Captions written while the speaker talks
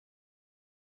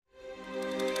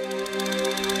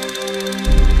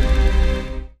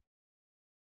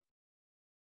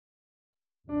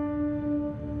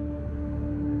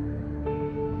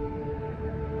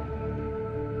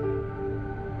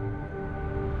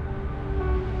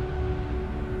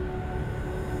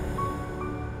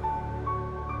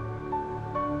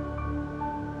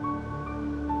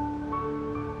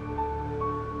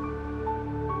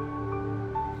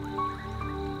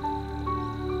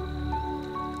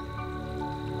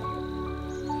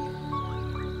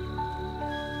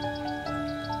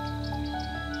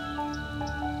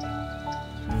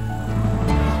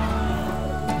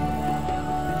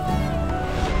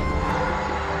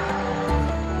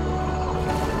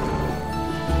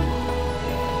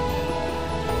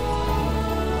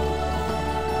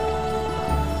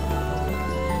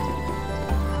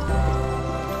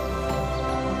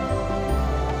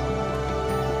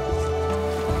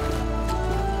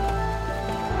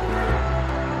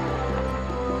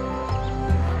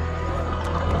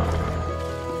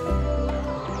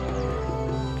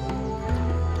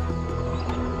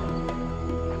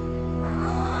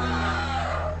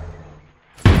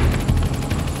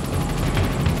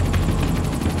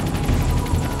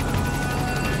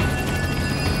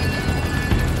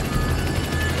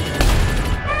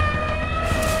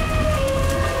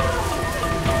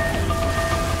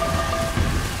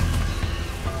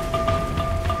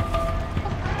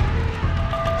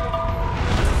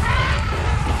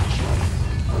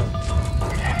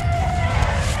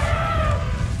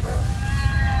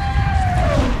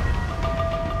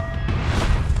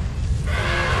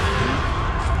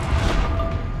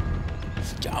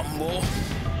Jumbo.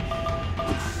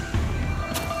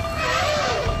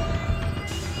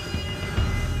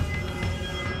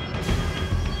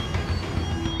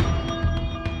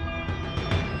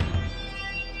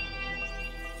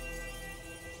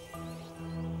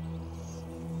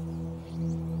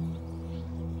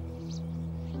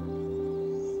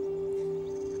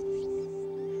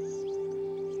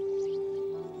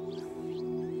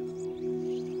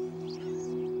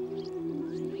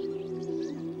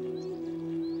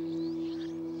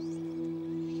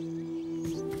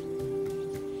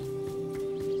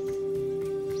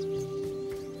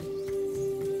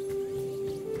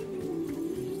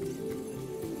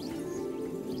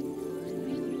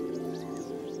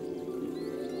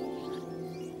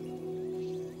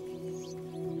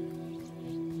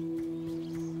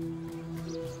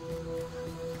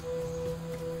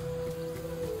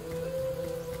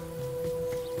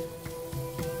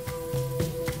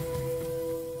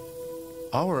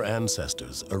 Our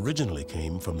ancestors originally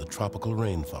came from the tropical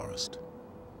rainforest.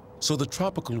 So the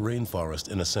tropical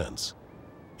rainforest, in a sense,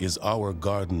 is our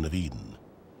Garden of Eden.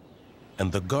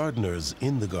 And the gardeners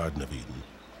in the Garden of Eden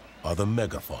are the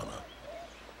megafauna.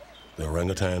 The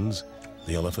orangutans,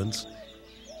 the elephants,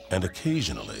 and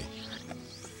occasionally,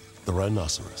 the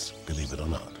rhinoceros, believe it or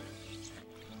not.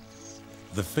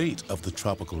 The fate of the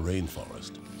tropical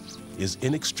rainforest is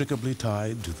inextricably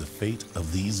tied to the fate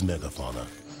of these megafauna.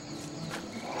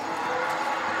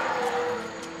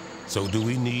 So do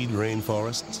we need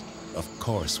rainforests? Of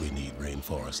course we need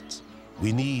rainforests.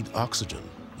 We need oxygen.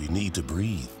 We need to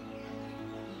breathe.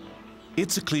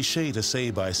 It's a cliche to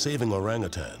say by saving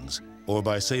orangutans or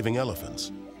by saving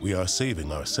elephants, we are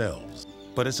saving ourselves.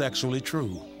 But it's actually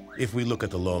true. If we look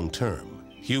at the long term,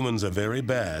 humans are very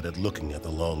bad at looking at the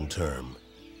long term.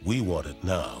 We want it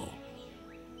now.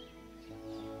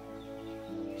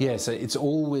 Yes, it's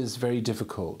always very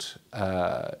difficult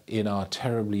in our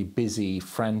terribly busy,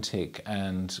 frantic,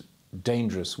 and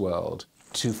dangerous world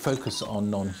to focus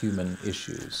on non-human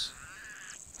issues.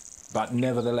 But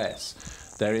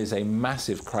nevertheless, there is a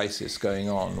massive crisis going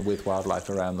on with wildlife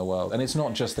around the world. And it's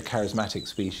not just the charismatic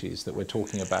species that we're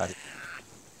talking about.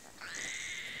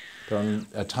 There are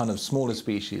a ton of smaller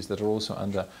species that are also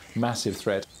under massive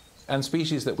threat, and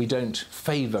species that we don't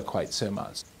favor quite so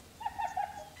much.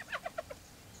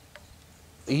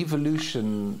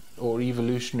 Evolution or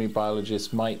evolutionary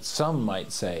biologists some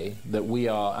might say that we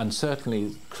are, and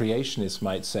certainly creationists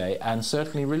might say, and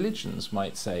certainly religions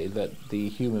might say, that the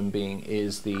human being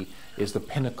is the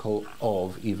pinnacle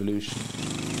of evolution.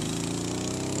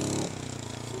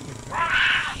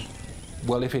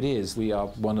 Well, if it is, we are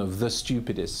one of the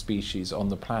stupidest species on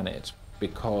the planet,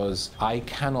 because I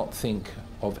cannot think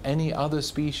of any other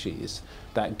species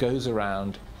that goes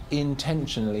around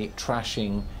intentionally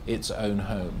trashing its own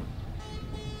home.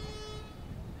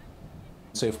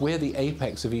 So if we're the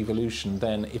apex of evolution,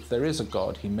 then if there is a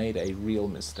God, he made a real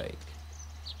mistake.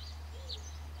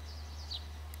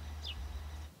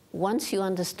 Once you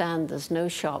understand there's no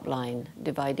sharp line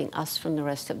dividing us from the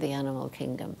rest of the animal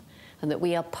kingdom, and that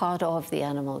we are part of the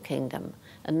animal kingdom,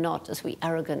 and not, as we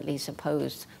arrogantly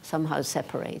suppose, somehow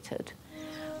separated,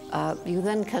 you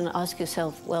then can ask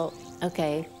yourself, well,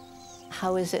 okay,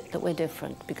 how is it that we're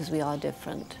different? Because we are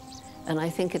different. And I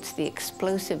think it's the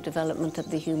explosive development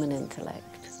of the human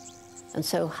intellect. And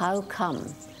so how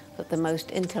come that the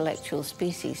most intellectual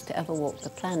species to ever walk the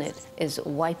planet is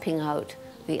wiping out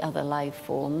the other life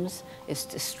forms, is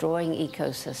destroying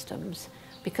ecosystems?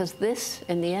 Because this,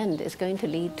 in the end, is going to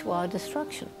lead to our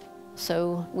destruction.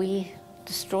 So we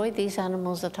destroy these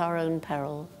animals at our own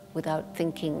peril without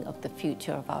thinking of the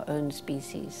future of our own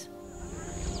species.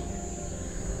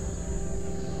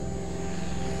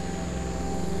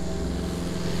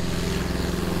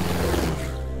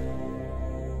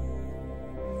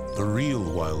 The real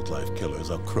wildlife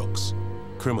killers are crooks,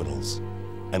 criminals,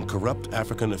 and corrupt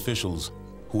African officials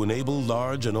who enable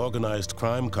large and organized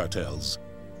crime cartels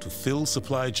to fill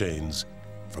supply chains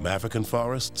from African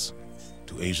forests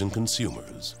to Asian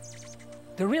consumers.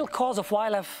 The real cause of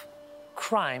wildlife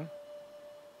crime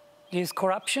is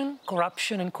corruption,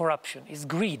 corruption, and corruption, is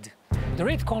greed. The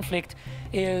real conflict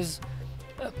is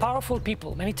powerful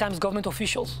people, many times government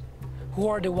officials, who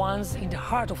are the ones in the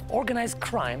heart of organized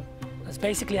crime that's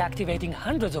basically activating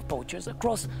hundreds of poachers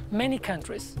across many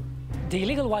countries. The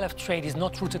illegal wildlife trade is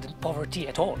not rooted in poverty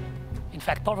at all. In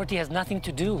fact, poverty has nothing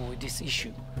to do with this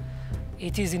issue.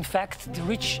 It is, in fact, the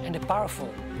rich and the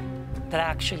powerful that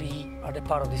actually are the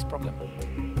part of this problem.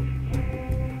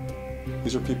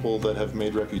 These are people that have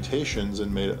made reputations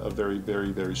and made a very,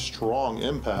 very, very strong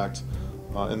impact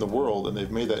in the world, and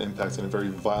they've made that impact in a very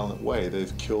violent way.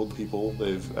 They've killed people,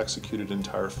 they've executed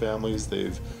entire families,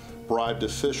 they've bribed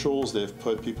officials, they've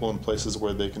put people in places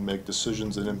where they can make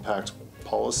decisions that impact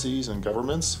policies and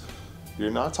governments. You're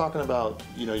not talking about,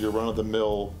 your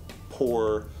run-of-the-mill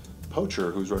poor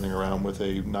poacher who's running around with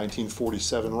a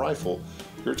 1947 rifle.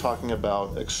 You're talking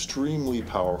about extremely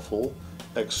powerful,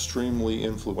 extremely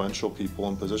influential people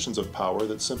in positions of power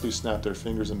that simply snap their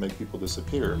fingers and make people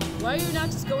disappear. Why are you not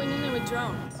just going in there with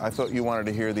drones? I thought you wanted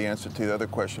to hear the answer to the other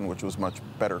question, which was a much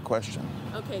better question.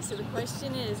 Okay, so the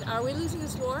question is, are we losing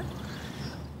this war?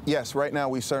 Yes, right now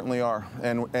we certainly are.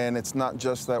 And it's not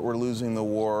just that we're losing the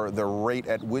war, the rate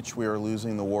at which we are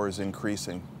losing the war is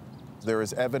increasing. There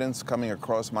is evidence coming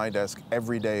across my desk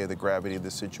every day of the gravity of the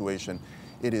situation.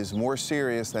 It is more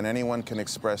serious than anyone can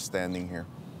express standing here.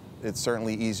 It's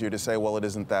certainly easier to say, well, it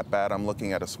isn't that bad. I'm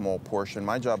looking at a small portion.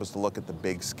 My job is to look at the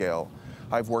big scale.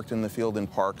 I've worked in the field in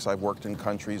parks, I've worked in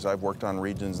countries, I've worked on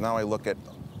regions. Now I look at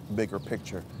the bigger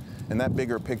picture. And that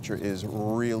bigger picture is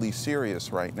really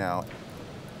serious right now.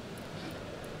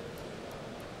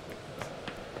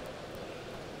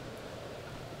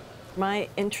 My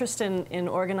interest in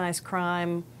organized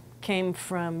crime came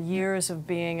from years of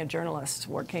being a journalist,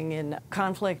 working in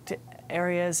conflict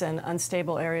areas and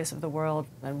unstable areas of the world.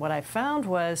 And what I found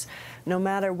was, no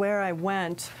matter where I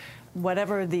went,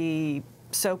 whatever the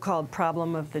so-called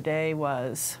problem of the day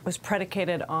was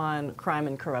predicated on crime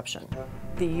and corruption.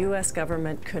 The U.S.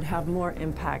 government could have more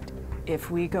impact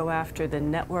if we go after the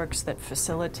networks that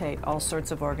facilitate all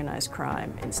sorts of organized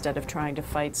crime instead of trying to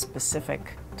fight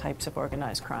specific types of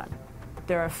organized crime.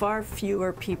 There are far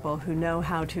fewer people who know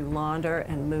how to launder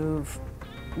and move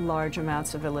large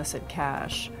amounts of illicit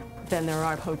cash than there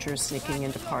are poachers sneaking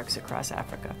into parks across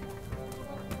Africa.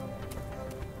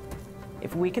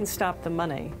 If we can stop the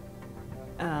money,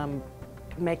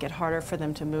 make it harder for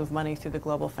them to move money through the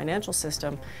global financial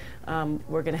system,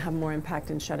 we're going to have more impact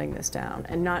in shutting this down.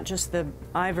 And not just the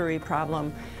ivory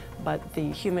problem, but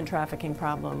the human trafficking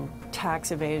problem,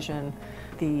 tax evasion,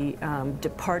 the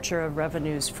departure of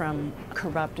revenues from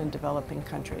corrupt and developing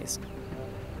countries.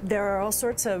 There are all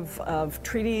sorts of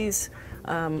treaties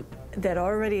that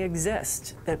already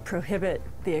exist that prohibit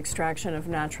the extraction of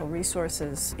natural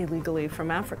resources illegally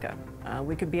from Africa.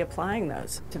 We could be applying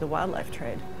those to the wildlife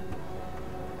trade.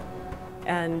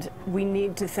 And we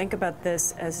need to think about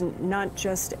this as not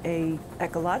just an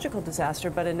ecological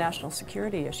disaster, but a national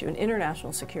security issue, an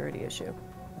international security issue.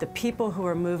 The people who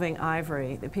are moving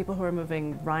ivory, the people who are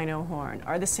moving rhino horn,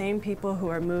 are the same people who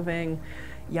are moving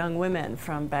young women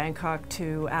from Bangkok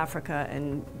to Africa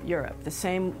and Europe, the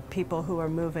same people who are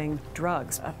moving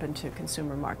drugs up into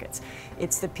consumer markets.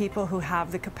 It's the people who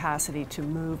have the capacity to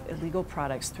move illegal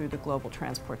products through the global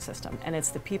transport system, and it's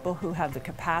the people who have the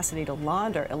capacity to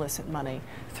launder illicit money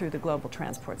through the global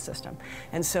transport system.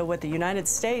 And so what the United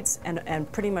States and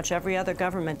pretty much every other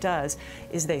government does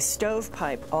is they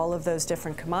stovepipe all of those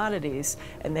different commodities,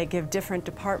 and they give different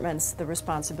departments the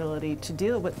responsibility to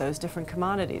deal with those different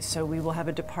commodities. So we will have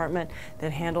a department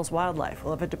that handles wildlife.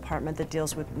 We'll have a department that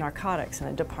deals with narcotics and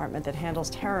a department that handles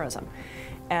terrorism.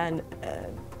 And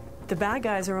the bad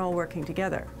guys are all working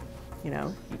together.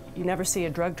 You never see a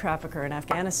drug trafficker in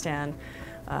Afghanistan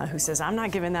who says, I'm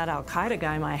not giving that Al-Qaeda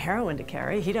guy my heroin to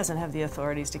carry. He doesn't have the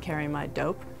authorities to carry my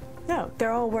dope. No,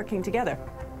 they're all working together.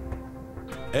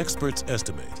 Experts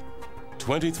estimate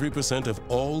 23% of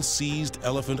all seized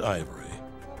elephant ivory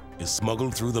is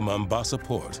smuggled through the Mombasa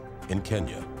port in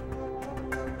Kenya.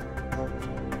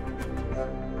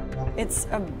 It's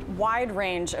a wide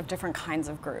range of different kinds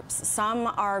of groups. Some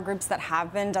are groups that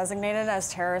have been designated as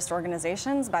terrorist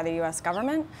organizations by the U.S.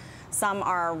 government. Some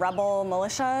are rebel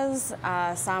militias,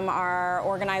 some are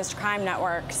organized crime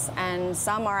networks, and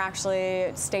some are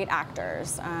actually state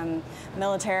actors,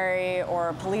 military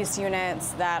or police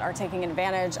units that are taking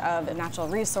advantage of natural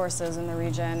resources in the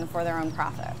region for their own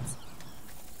profits.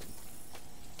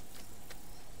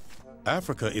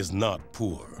 Africa is not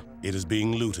poor. It is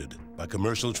being looted by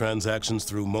commercial transactions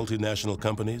through multinational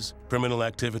companies, criminal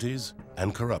activities,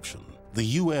 and corruption. The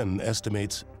UN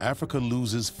estimates Africa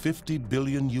loses $50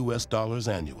 billion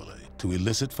annually to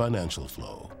illicit financial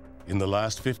flow. In the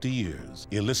last 50 years,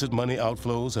 illicit money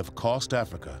outflows have cost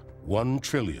Africa $1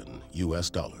 trillion.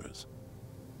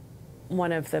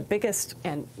 One of the biggest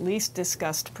and least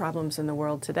discussed problems in the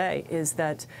world today is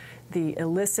that the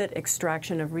illicit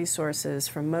extraction of resources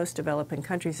from most developing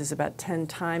countries is about 10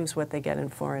 times what they get in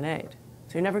foreign aid.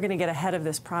 So you're never going to get ahead of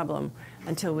this problem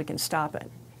until we can stop it.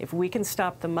 If we can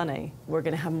stop the money, we're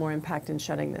going to have more impact in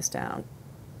shutting this down.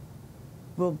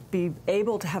 will be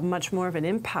able to have much more of an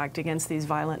impact against these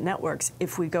violent networks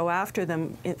if we go after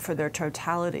them for their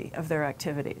totality of their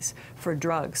activities, for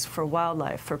drugs, for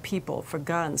wildlife, for people, for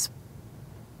guns.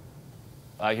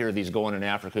 I hear these going in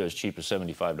Africa as cheap as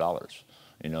 $75.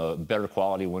 You know, better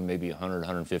quality one maybe $100,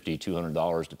 $150,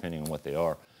 $200, depending on what they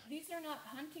are. These are not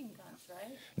hunting guns,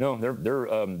 right? No,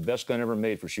 they're best gun ever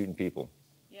made for shooting people.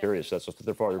 Yeah. Period. That's what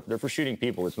they're for. They're for shooting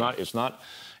people. It's not,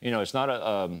 you know, it's not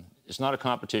a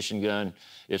competition gun.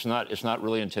 It's not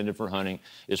really intended for hunting.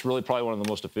 It's really probably one of the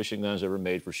most efficient guns ever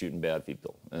made for shooting bad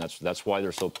people, and that's why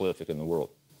they're so prolific in the world.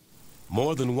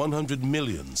 More than 100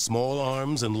 million small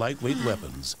arms and lightweight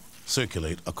weapons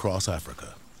circulate across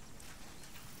Africa.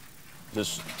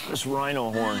 This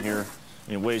rhino horn here,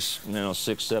 it weighs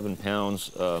 6-7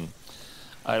 pounds.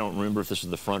 I don't remember if this is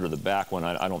the front or the back one.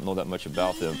 I don't know that much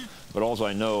about them, but all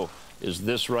I know is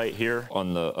this right here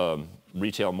on the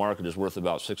retail market is worth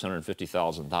about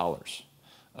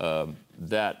 $650,000.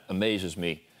 That amazes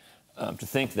me to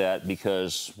think that,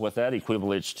 because what that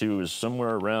equivalates to is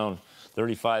somewhere around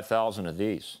 35,000 of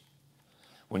these.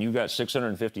 When you've got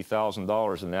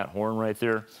 $650,000 in that horn right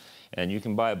there, and you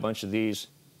can buy a bunch of these,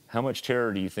 how much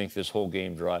terror do you think this whole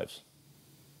game drives?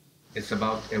 It's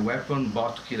about a weapon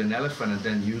bought to kill an elephant and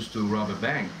then used to rob a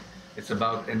bank. It's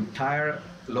about entire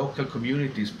local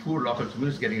communities, poor local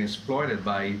communities, getting exploited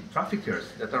by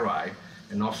traffickers that arrive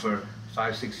and offer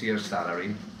 5-6 years salary.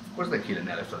 Of course they kill an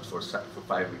elephant for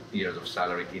 5 years of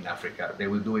salary in Africa. They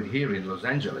will do it here in Los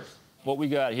Angeles. What we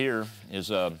got here is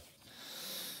about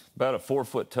a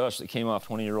 4-foot tusk that came off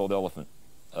a 20-year-old elephant.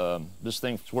 This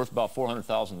thing's worth about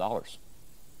 $400,000.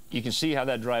 You can see how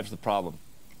that drives the problem.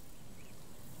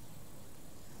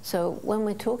 So when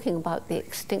we're talking about the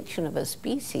extinction of a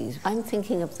species, I'm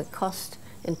thinking of the cost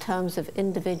in terms of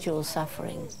individual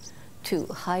suffering to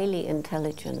highly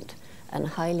intelligent and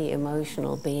highly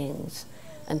emotional beings.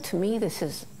 And to me, this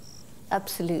is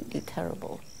absolutely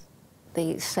terrible.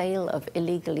 The sale of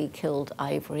illegally killed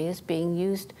ivory is being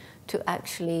used to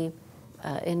actually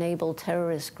enable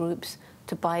terrorist groups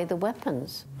to buy the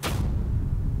weapons.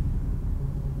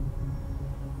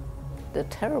 The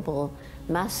terrible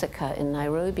massacre in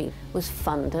Nairobi was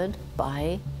funded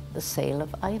by the sale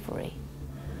of ivory.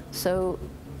 So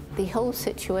the whole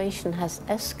situation has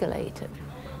escalated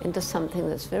into something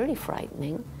that's very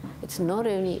frightening. It's not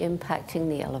only impacting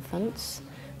the elephants,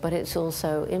 but it's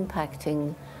also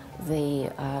impacting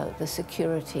the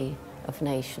security of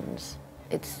nations.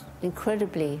 It's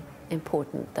incredibly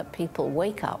important that people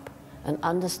wake up and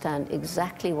understand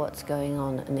exactly what's going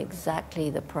on and exactly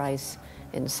the price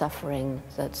in suffering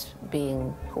that's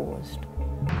being caused.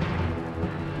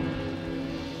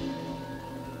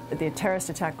 The terrorist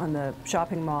attack on the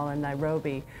shopping mall in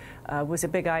Nairobi was a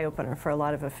big eye-opener for a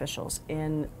lot of officials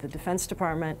in the Defense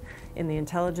Department, in the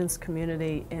intelligence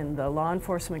community, in the law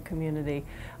enforcement community,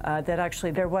 that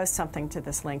actually there was something to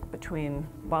this link between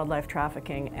wildlife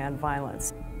trafficking and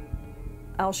violence.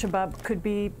 Al-Shabaab could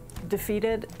be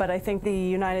defeated, but I think the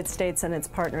United States and its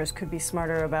partners could be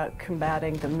smarter about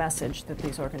combating the message that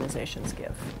these organizations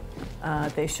give.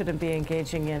 They shouldn't be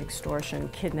engaging in extortion,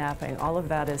 kidnapping. All of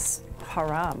that is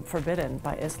haram, forbidden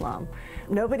by Islam.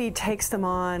 Nobody takes them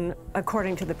on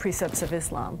according to the precepts of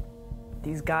Islam.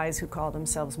 These guys who call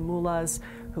themselves mullahs,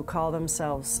 who call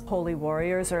themselves holy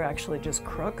warriors, are actually just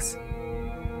crooks.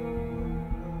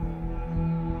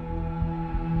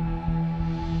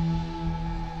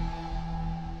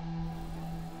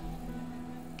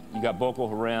 You got Boko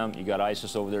Haram, you got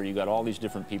ISIS over there, you got all these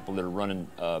different people that are running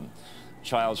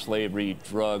child slavery,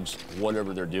 drugs,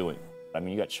 whatever they're doing. I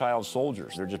mean, you got child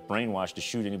soldiers. They're just brainwashed to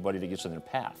shoot anybody that gets in their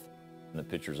path. And the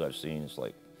pictures I've seen, it's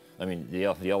like, I mean, the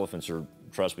elephants are,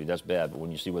 trust me, that's bad, but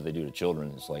when you see what they do to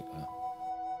children, it's like,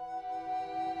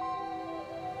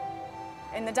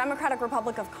 In the Democratic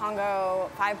Republic of Congo,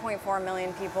 5.4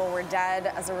 million people were dead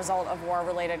as a result of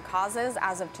war-related causes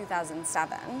as of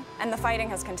 2007, and the fighting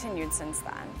has continued since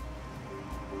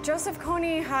then. Joseph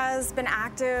Kony has been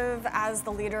active as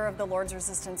the leader of the Lord's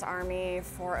Resistance Army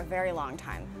for a very long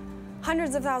time.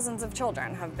 Hundreds of thousands of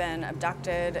children have been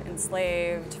abducted,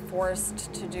 enslaved,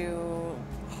 forced to do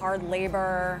hard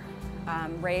labor,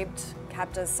 raped,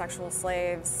 kept as sexual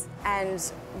slaves.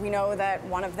 And we know that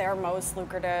one of their most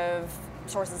lucrative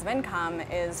sources of income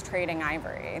is trading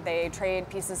ivory. They trade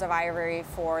pieces of ivory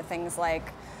for things like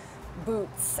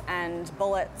boots and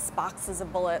bullets, boxes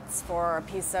of bullets for a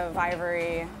piece of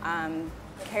ivory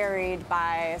carried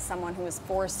by someone who was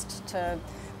forced to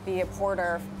be a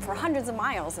porter for hundreds of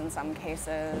miles in some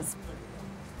cases.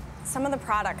 Some of the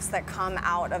products that come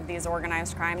out of these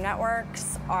organized crime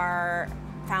networks are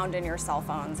found in your cell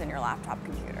phones and your laptop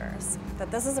computers.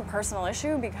 That this is a personal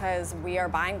issue because we are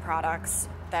buying products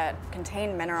that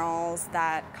contain minerals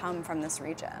that come from this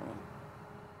region.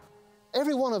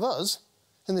 Every one of us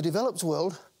in the developed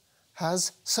world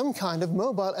has some kind of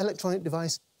mobile electronic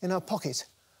device in our pocket.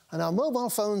 And our mobile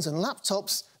phones and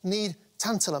laptops need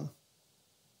tantalum.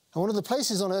 And one of the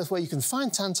places on Earth where you can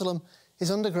find tantalum is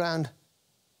underground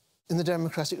in the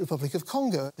Democratic Republic of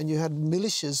Congo. And you had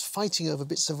militias fighting over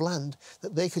bits of land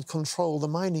that they could control the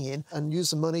mining in and use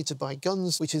the money to buy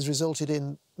guns, which has resulted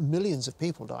in millions of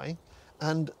people dying,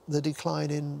 and the decline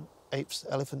in apes,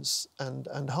 elephants,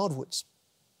 and hardwoods.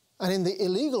 And in the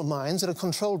illegal mines that are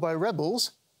controlled by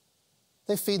rebels,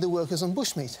 they feed the workers on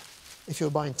bushmeat. If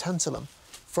you're buying tantalum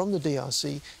from the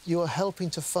DRC, you are helping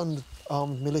to fund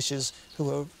armed militias who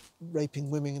are raping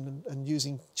women and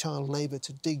using child labour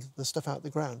to dig the stuff out of the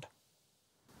ground.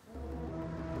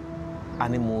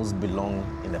 Animals belong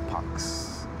in the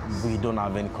parks. We don't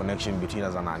have any connection between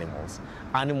us and animals.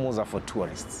 Animals are for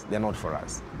tourists, they're not for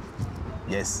us.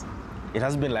 Yes, it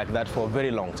has been like that for a very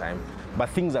long time, but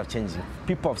things are changing.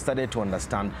 People have started to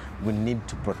understand we need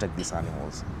to protect these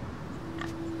animals.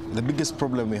 The biggest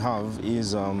problem we have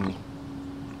is our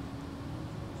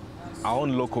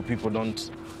own local people don't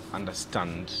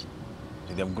understand.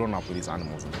 They've grown up with these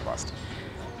animals in the past.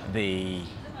 They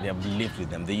have lived with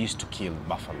them. They used to kill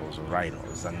buffaloes or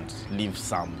rhinos and leave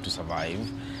some to survive.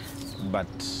 But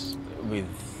with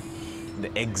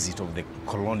the exit of the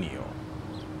colonial,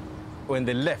 when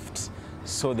they left,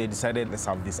 so they decided let's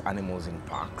have these animals in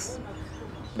parks.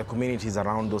 The communities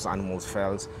around those animals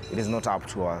felt it is not up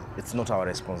to us, it's not our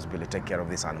responsibility to take care of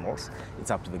these animals.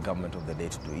 It's up to the government of the day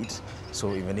to do it.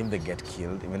 So even if they get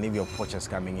killed, even if your poachers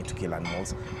coming in to kill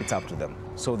animals, it's up to them.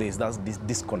 So there's this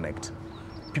disconnect.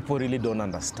 People really don't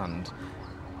understand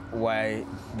why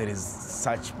there is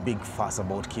such big fuss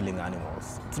about killing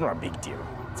animals. It's not a big deal.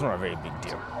 It's not a very big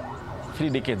deal. 3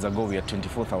 decades ago, we had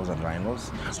 24,000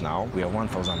 rhinos. Now we are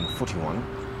 1,041.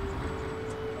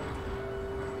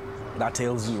 That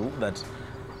tells you that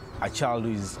a child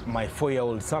who is my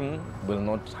 4-year-old son will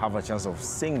not have a chance of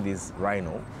seeing this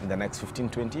rhino in the next 15,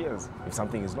 20 years if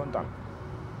something is not done.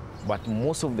 But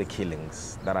most of the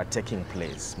killings that are taking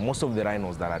place, most of the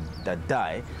rhinos that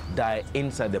die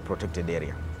inside the protected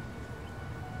area.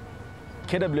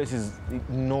 KWS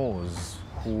knows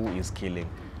who is killing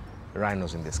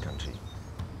rhinos in this country.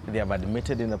 They have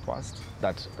admitted in the past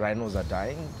that rhinos are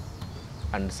dying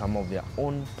and some of their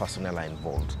own personnel are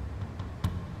involved.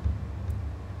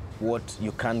 What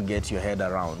you can't get your head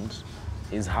around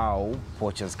is how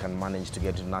poachers can manage to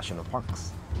get to national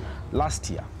parks. Last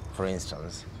year, for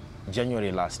instance,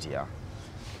 January last year,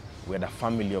 we had a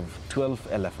family of 12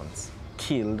 elephants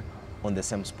killed on the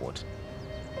same spot.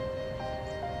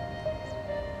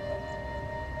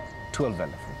 12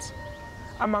 elephants.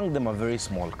 Among them a very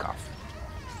small calf.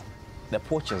 The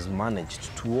poachers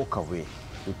managed to walk away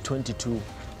with 22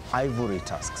 ivory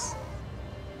tusks.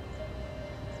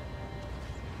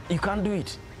 You can't do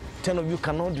it. 10 of you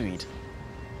cannot do it.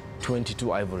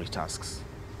 22 ivory tusks.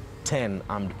 10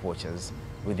 armed poachers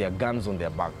with their guns on their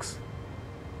backs.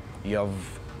 You have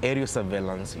aerial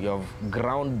surveillance, you have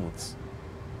ground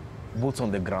boots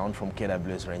on the ground from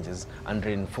KWS rangers and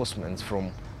reinforcements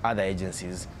from other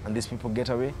agencies, and these people get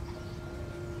away.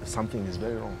 Something is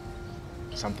very wrong.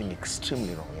 Something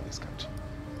extremely wrong in this country.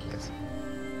 Yes.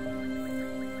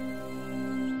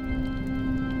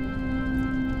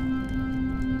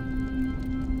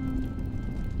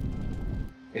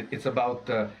 It's about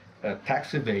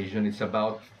tax evasion, it's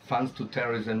about funds to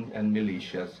terrorism and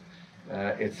militias,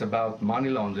 it's about money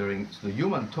laundering. So the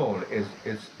human toll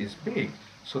is big.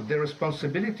 So the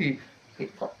responsibility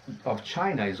of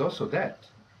China is also that.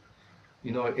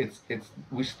 You know,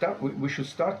 we should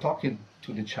start talking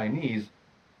to the Chinese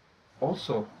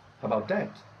also about that,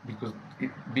 because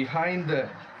behind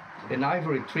an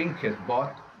ivory trinket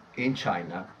bought in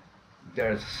China,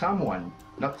 there's someone,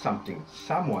 not something,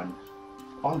 someone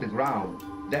on the ground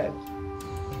dead.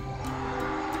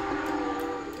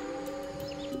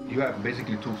 You have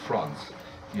basically two fronts.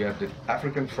 You have the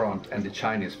African front and the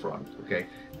Chinese front, okay?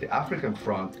 The African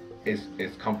front is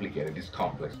complicated, it's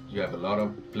complex. You have a lot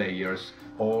of players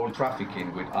all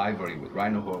trafficking with ivory, with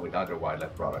rhino horn, with other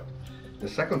wildlife products. The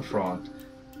second front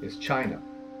is China.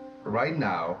 Right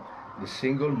now, the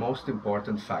single most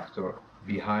important factor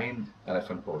behind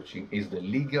elephant poaching is the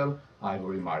legal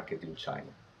ivory market in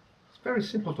China. It's very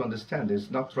simple to understand. It's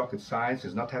not rocket science,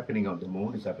 it's not happening on the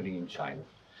moon, it's happening in China.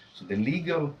 So the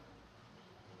legal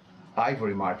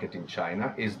ivory market in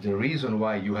China is the reason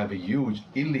why you have a huge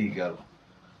illegal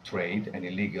trade and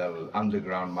illegal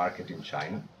underground market in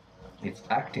China. It's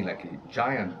acting like a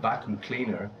giant vacuum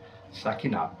cleaner,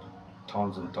 sucking up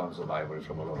tons and tons of ivory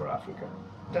from all over Africa.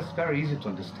 That's very easy to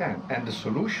understand. And the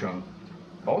solution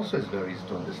also is very easy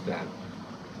to understand.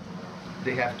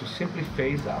 They have to simply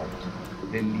phase out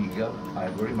the legal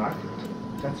ivory market.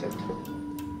 That's it.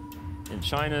 In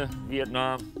China,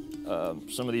 Vietnam,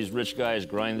 some of these rich guys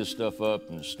grind this stuff up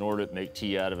and snort it, make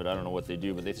tea out of it. I don't know what they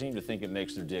do, but they seem to think it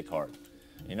makes their dick hard.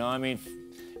 You know, I mean,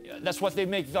 that's what they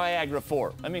make Viagra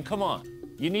for. I mean, come on.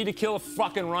 You need to kill a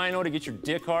fucking rhino to get your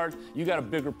dick hard? You got a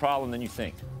bigger problem than you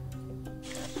think.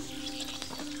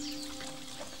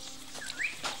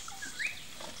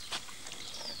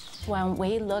 When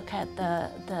we look at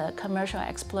the commercial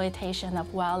exploitation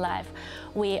of wildlife,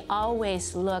 we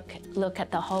always look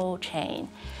at the whole chain.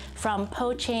 From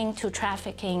poaching to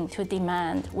trafficking to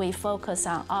demand, we focus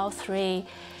on all three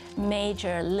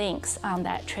major links on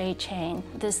that trade chain.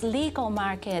 This legal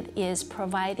market is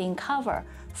providing cover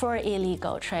for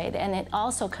illegal trade, and it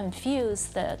also confuses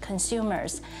the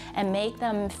consumers and make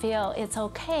them feel it's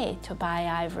okay to buy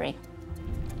ivory.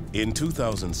 In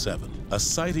 2007, a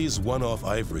CITES one-off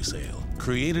ivory sale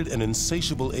created an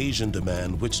insatiable Asian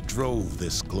demand which drove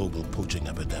this global poaching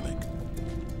epidemic.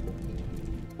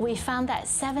 We found that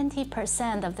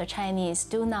 70% of the Chinese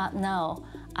do not know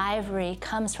ivory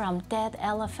comes from dead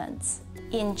elephants.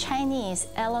 In Chinese,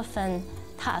 elephant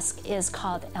tusk is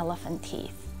called elephant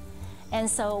teeth. And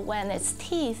so when it's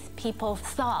teeth, people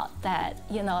thought that,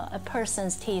 you know, a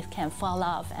person's teeth can fall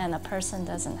off and a person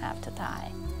doesn't have to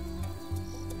die.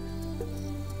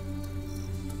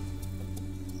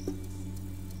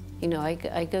 You know,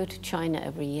 I go to China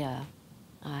every year.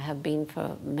 I have been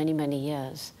for many, many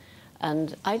years.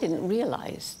 And I didn't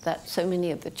realize that so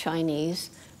many of the Chinese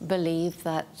believe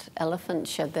that elephants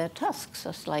shed their tusks,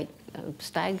 just like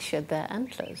stags shed their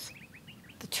antlers.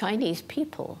 The Chinese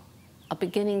people are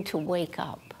beginning to wake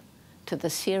up to the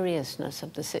seriousness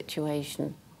of the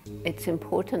situation. It's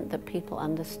important that people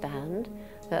understand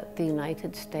that the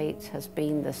United States has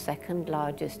been the second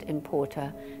largest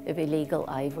importer of illegal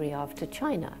ivory after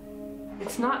China.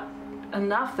 It's not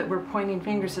enough that we're pointing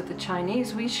fingers at the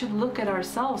Chinese. We should look at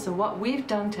ourselves and what we've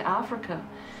done to Africa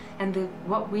and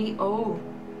what we owe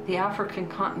the African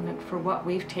continent for what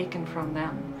we've taken from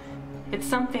them. It's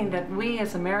something that we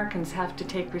as Americans have to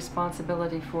take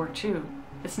responsibility for too.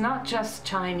 It's not just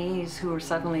Chinese who are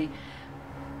suddenly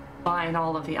buying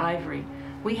all of the ivory.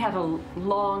 We have a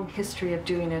long history of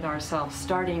doing it ourselves,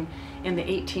 starting in the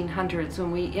 1800s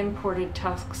when we imported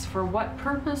tusks. For what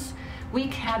purpose? We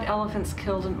had elephants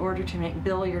killed in order to make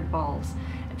billiard balls,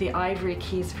 the ivory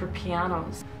keys for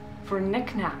pianos, for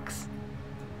knickknacks.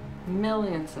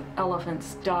 Millions of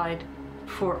elephants died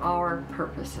for our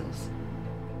purposes.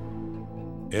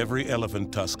 Every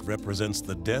elephant tusk represents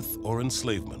the death or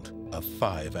enslavement of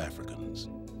 5 Africans.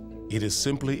 It is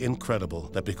simply incredible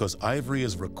that because ivory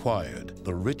is required,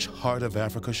 the rich heart of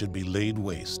Africa should be laid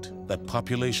waste, that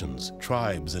populations,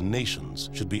 tribes, and nations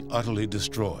should be utterly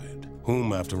destroyed.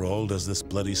 Whom, after all, does this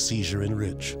bloody seizure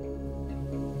enrich?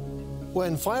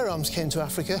 When firearms came to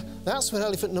Africa, that's when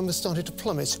elephant numbers started to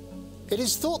plummet. It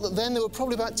is thought that then there were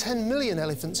probably about 10 million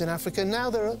elephants in Africa. Now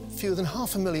there are fewer than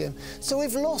 500,000. So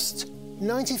we've lost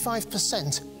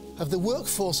 95% of the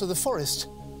workforce of the forest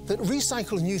that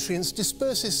recycles nutrients,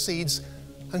 disperses seeds,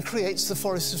 and creates the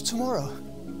forests of tomorrow.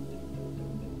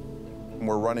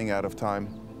 We're running out of time.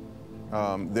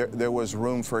 There was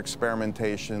room for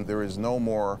experimentation. There is no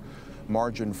more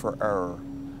margin for error.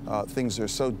 Things are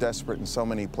so desperate in so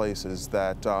many places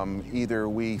that either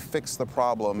we fix the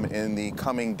problem in the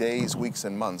coming days, weeks,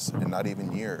 and months, and not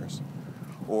even years,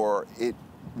 or it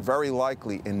very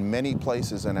likely in many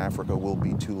places in Africa will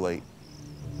be too late.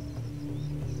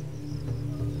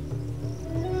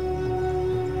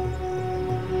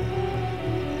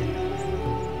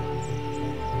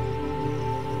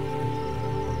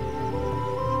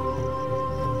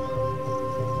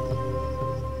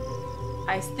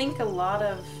 I think a lot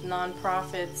of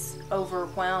nonprofits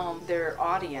overwhelm their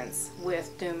audience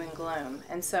with doom and gloom.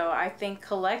 And so I think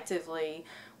collectively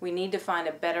we need to find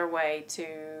a better way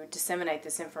to disseminate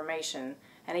this information.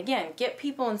 And again, get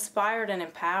people inspired and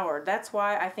empowered. That's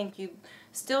why I think you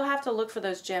still have to look for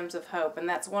those gems of hope. And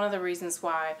that's one of the reasons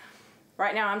why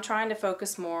right now I'm trying to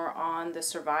focus more on the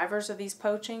survivors of these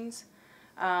poachings.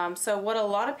 So what a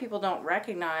lot of people don't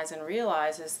recognize and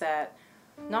realize is that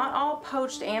not all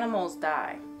poached animals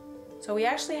die. So we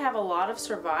actually have a lot of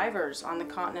survivors on the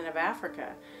continent of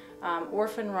Africa.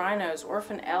 Orphan rhinos,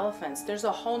 orphan elephants. There's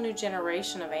a whole new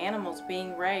generation of animals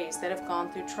being raised that have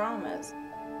gone through traumas.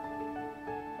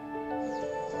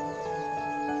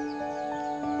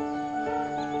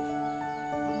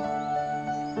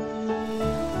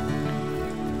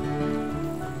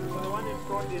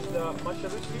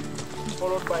 Mashariki,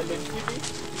 followed by Lentili,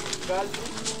 Galdi,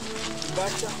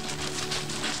 Gacha,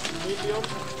 Million,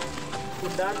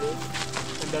 Kundani,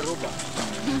 and Aruba.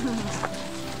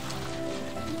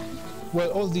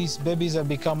 Well, all these babies have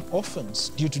become orphans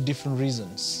due to different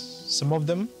reasons. Some of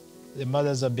them, the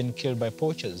mothers have been killed by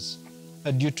poachers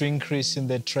due to increase in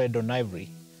the trade on ivory,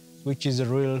 which is a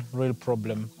real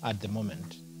problem at the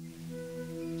moment.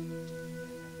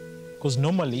 Because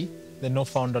normally, they're not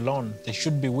found alone. They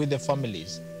should be with their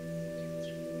families.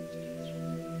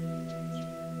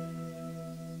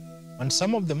 And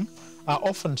some of them are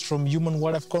orphans from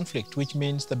human-wildlife conflict, which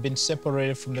means they've been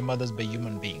separated from the mothers by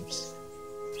human beings.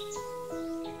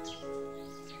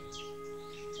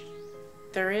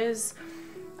 There is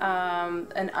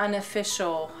an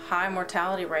unofficial high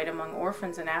mortality rate among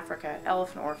orphans in Africa,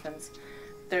 elephant orphans.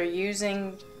 They're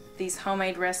using these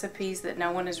homemade recipes that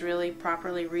no one has really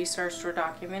properly researched or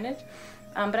documented.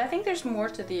 But I think there's more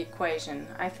to the equation.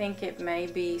 I think it may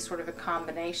be sort of a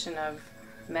combination of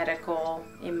medical,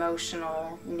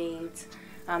 emotional needs,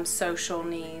 social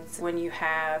needs. When you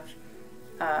have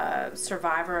a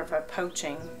survivor of a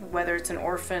poaching, whether it's an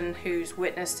orphan who's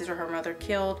witnessed his or her mother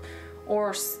killed,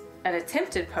 or an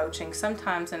attempted poaching,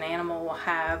 sometimes an animal will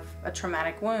have a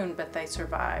traumatic wound, but they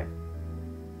survive.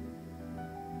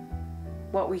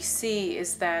 What we see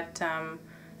is that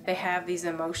they have these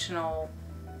emotional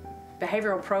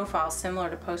behavioral profiles similar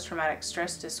to post-traumatic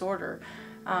stress disorder.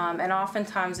 And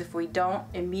oftentimes if we don't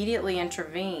immediately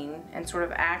intervene and sort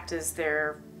of act as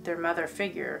their mother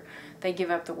figure, they give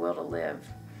up the will to live.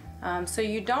 So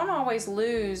you don't always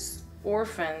lose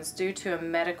orphans due to a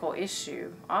medical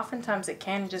issue. Oftentimes it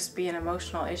can just be an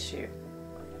emotional issue.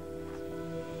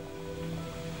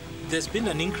 There's been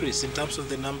an increase in terms of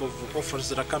the number of orphans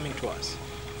that are coming to us,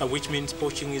 which means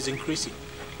poaching is increasing.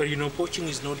 But you know, poaching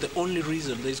is not the only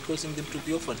reason that is causing them to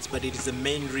be orphans, but it is the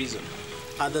main reason.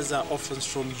 Others are orphans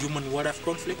from human-wildlife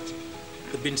conflict.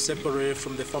 They've been separated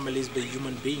from their families by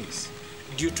human beings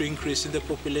due to increase in the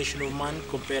population of man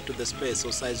compared to the space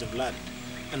or size of land.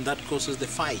 And that causes the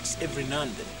fights every now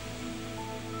and then.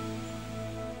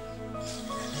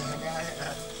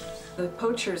 The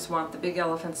poachers want the big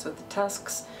elephants with the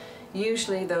tusks.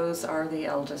 Usually those are the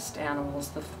eldest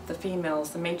animals, the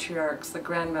females, the matriarchs, the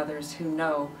grandmothers who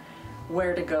know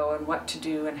where to go and what to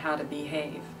do and how to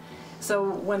behave. So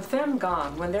when them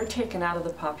gone, when they're taken out of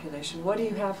the population, what do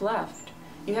you have left?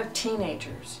 You have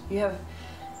teenagers. You have,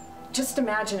 just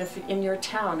imagine if in your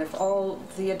town, if all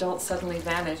the adults suddenly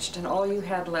vanished and all you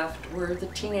had left were the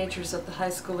teenagers at the high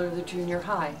school or the junior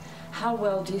high. How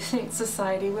well do you think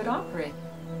society would operate?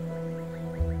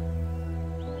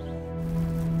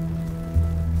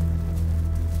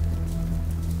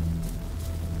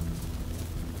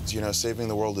 You know, saving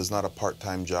the world is not a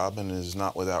part-time job and is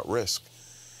not without risk.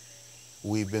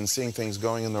 We've been seeing things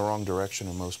going in the wrong direction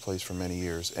in most places for many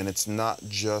years, and it's not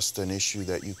just an issue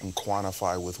that you can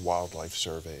quantify with wildlife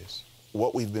surveys.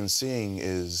 What we've been seeing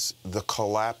is the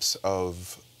collapse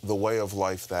of the way of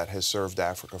life that has served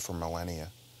Africa for millennia,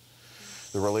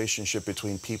 the relationship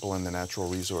between people and the natural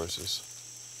resources.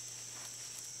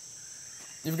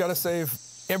 You've got to save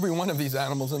every one of these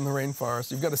animals in the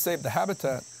rainforest. You've got to save the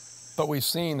habitat. But we've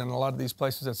seen in a lot of these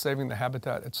places that saving the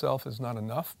habitat itself is not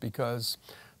enough because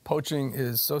poaching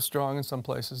is so strong in some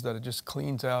places that it just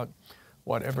cleans out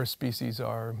whatever species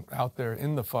are out there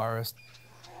in the forest.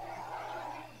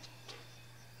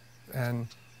 And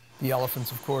the elephants,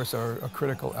 of course, are a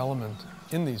critical element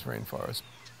in these rainforests.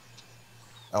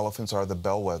 Elephants are the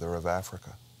bellwether of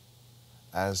Africa.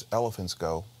 As elephants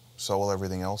go, so will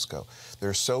everything else go.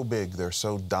 They're so big, they're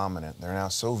so dominant, they're now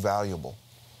so valuable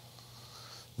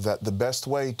that the best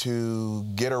way to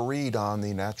get a read on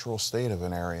the natural state of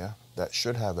an area that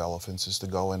should have elephants is to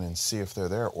go in and see if they're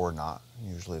there or not.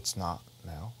 Usually it's not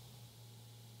now.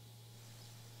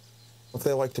 If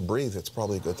they like to breathe, it's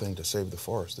probably a good thing to save the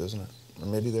forest, isn't it? Or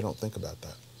maybe they don't think about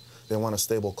that. They want a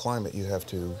stable climate. You have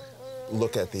to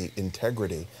look at the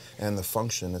integrity and the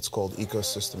function. It's called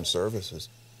ecosystem services.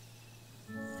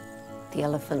 The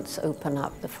elephants open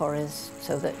up the forest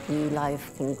so that new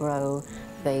life can grow.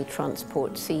 They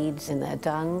transport seeds in their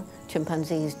dung.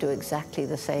 Chimpanzees do exactly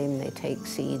the same. They take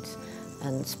seeds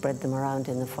and spread them around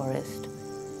in the forest.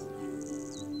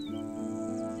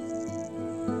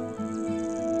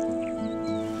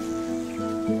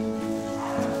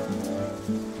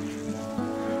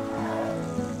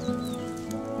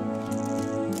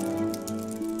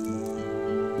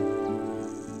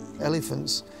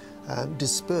 Elephants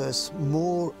disperse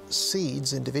more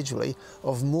seeds individually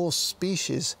of more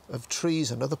species of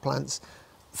trees and other plants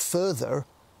further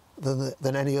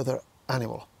than any other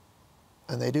animal.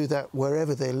 And they do that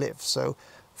wherever they live. So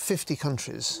 50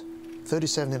 countries,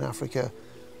 37 in Africa,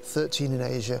 13 in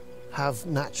Asia, have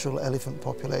natural elephant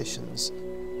populations.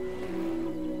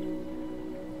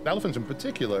 Elephants in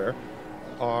particular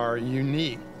are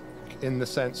unique in the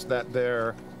sense that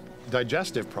their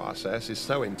digestive process is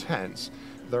so intense.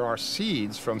 There are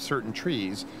seeds from certain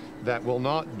trees that will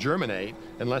not germinate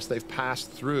unless they've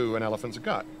passed through an elephant's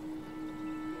gut.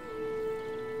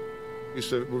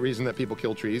 The reason that people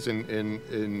kill trees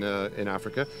in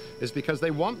Africa is because they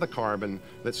want the carbon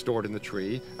that's stored in the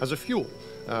tree as a fuel.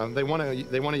 They want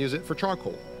to use it for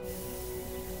charcoal.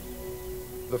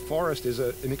 The forest is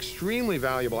an extremely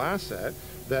valuable asset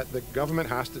that the government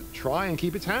has to try and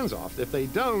keep its hands off. If they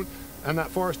don't, and that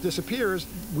forest disappears,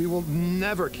 we will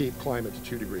never keep climate to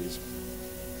 2 degrees.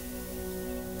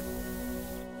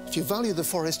 If you value the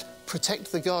forest,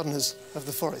 protect the gardeners of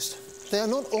the forest. They are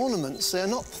not ornaments, they are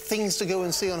not things to go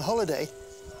and see on holiday.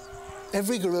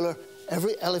 Every gorilla,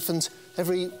 every elephant,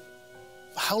 every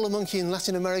howler monkey in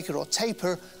Latin America or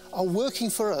tapir are working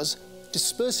for us,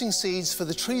 dispersing seeds for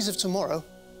the trees of tomorrow.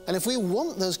 And if we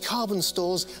want those carbon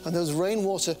stores and those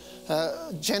rainwater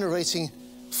generating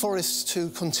forests to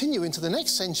continue into the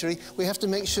next century, we have to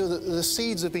make sure that the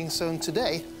seeds are being sown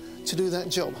today to do that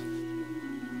job.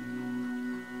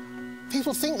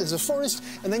 People think there's a forest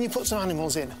and then you put some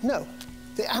animals in. No,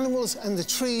 the animals and the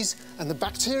trees and the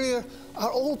bacteria are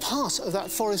all part of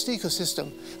that forest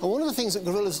ecosystem. And one of the things that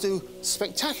gorillas do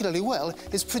spectacularly well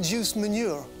is produce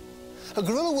manure. A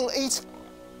gorilla will eat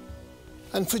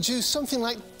and produce something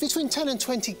like between 10 and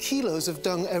 20 kilos of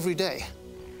dung every day.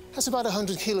 That's about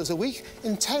 100 kilos a week.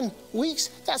 In 10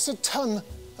 weeks, that's a ton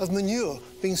of manure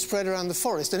being spread around the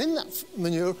forest. And in that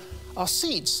manure are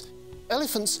seeds.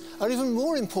 Elephants are even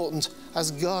more important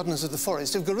as gardeners of the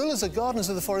forest. If gorillas are gardeners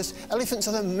of the forest, elephants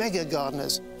are the mega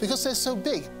gardeners because they're so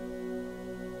big.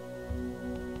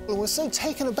 And we're so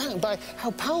taken aback by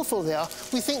how powerful they are,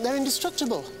 we think they're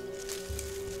indestructible.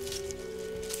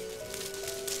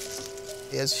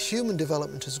 As human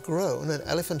development has grown and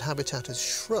elephant habitat has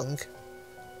shrunk,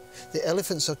 the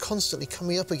elephants are constantly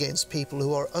coming up against people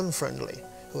who are unfriendly,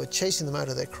 who are chasing them out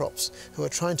of their crops, who are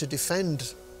trying to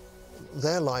defend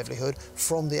their livelihood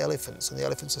from the elephants, and the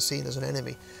elephants are seen as an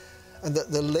enemy. And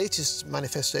the latest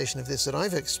manifestation of this that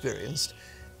I've experienced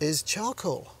is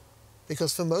charcoal.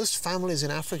 Because for most families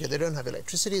in Africa, they don't have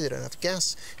electricity, they don't have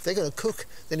gas. If they're going to cook,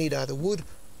 they need either wood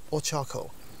or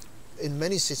charcoal. In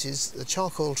many cities, the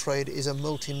charcoal trade is a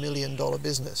multi-million-dollar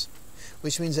business,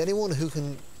 which means anyone who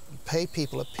can pay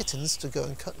people a pittance to go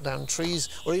and cut down trees,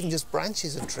 or even just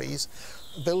branches of trees,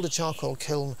 build a charcoal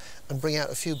kiln and bring out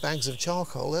a few bags of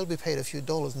charcoal, they'll be paid a few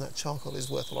dollars, and that charcoal is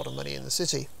worth a lot of money in the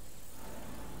city.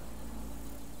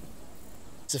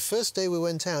 The first day we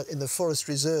went out in the forest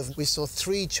reserve, we saw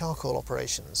 3 charcoal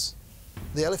operations.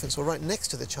 The elephants were right next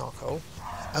to the charcoal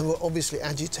and were obviously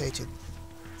agitated.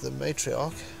 The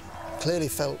matriarch clearly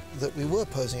felt that we were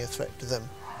posing a threat to them.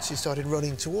 She started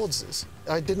running towards us.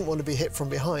 I didn't want to be hit from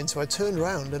behind, so I turned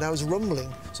around and I was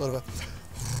rumbling, sort of a...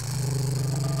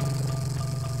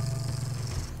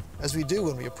 as we do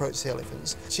when we approach the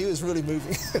elephants. She was really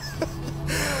moving.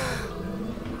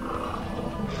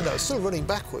 And I was still running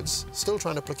backwards, still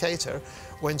trying to placate her,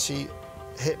 when she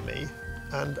hit me,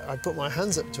 and I put my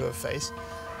hands up to her face.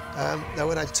 Now,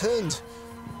 when I turned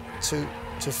to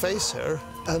face her,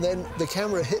 and then the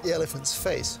camera hit the elephant's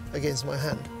face against my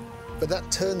hand, but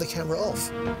that turned the camera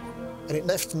off, and it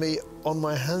left me on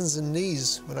my hands and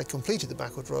knees when I completed the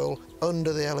backward roll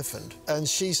under the elephant, and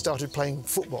she started playing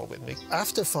football with me.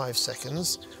 After 5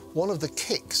 seconds, one of the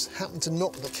kicks happened to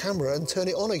knock the camera and turn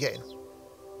it on again.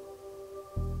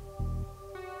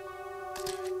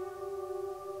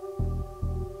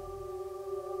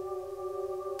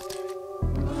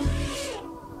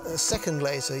 A second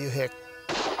later, you hear,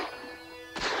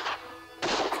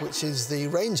 which is the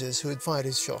rangers who had fired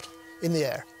his shot in the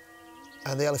air,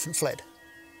 and the elephant fled.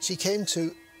 She came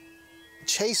to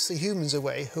chase the humans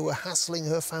away who were hassling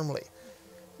her family.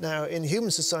 Now, in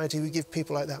human society, we give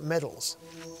people like that medals.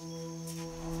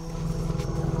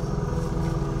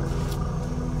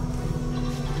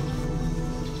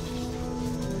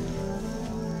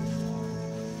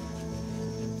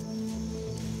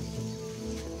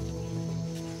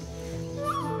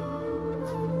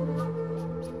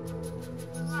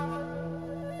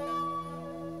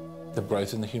 The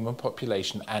growth in the human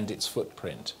population and its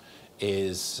footprint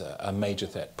is a major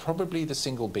threat, probably the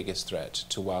single biggest threat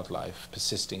to wildlife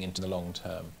persisting into the long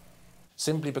term.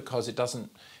 Simply because it doesn't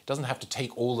have to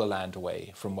take all the land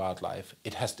away from wildlife,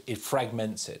 it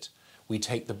fragments it. We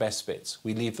take the best bits,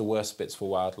 we leave the worst bits for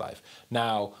wildlife.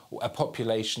 Now, a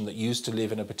population that used to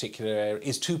live in a particular area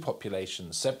is 2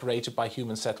 populations separated by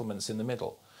human settlements in the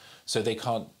middle. so they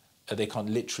can't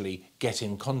literally get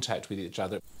in contact with each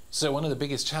other. So one of the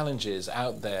biggest challenges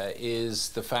out there is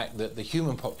the fact that the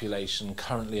human population,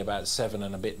 currently about 7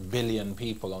 and a bit billion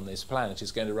people on this planet,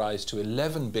 is going to rise to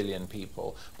 11 billion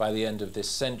people by the end of this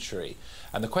century.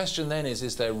 And the question then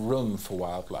is there room for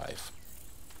wildlife?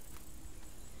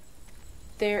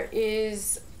 There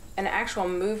is an actual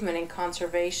movement in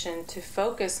conservation to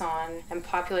focus on and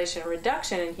population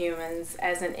reduction in humans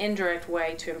as an indirect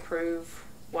way to improve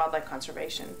wildlife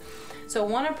conservation. So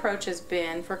one approach has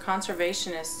been for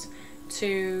conservationists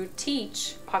to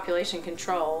teach population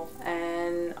control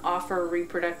and offer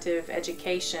reproductive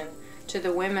education to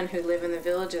the women who live in the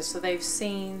villages. So they've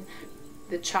seen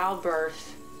the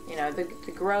childbirth, you know, the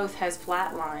growth has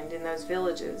flatlined in those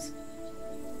villages.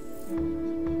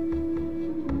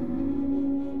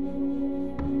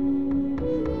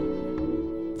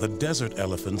 The desert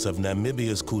elephants of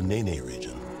Namibia's Kunene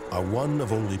region are one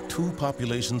of only 2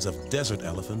 populations of desert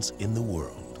elephants in the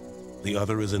world. The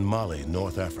other is in Mali,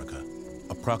 North Africa.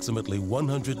 Approximately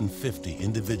 150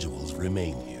 individuals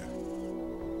remain here.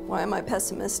 Why am I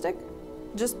pessimistic?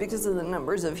 Just because of the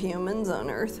numbers of humans on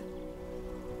Earth.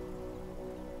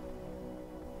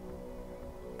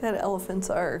 That elephants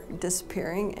are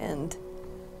disappearing, and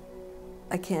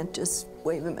I can't just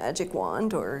wave a magic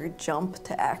wand or jump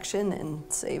to action and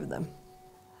save them.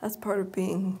 That's part of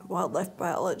being wildlife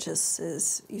biologists,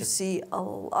 is you see a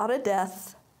lot of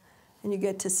death and you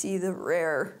get to see the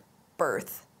rare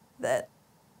birth that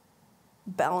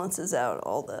balances out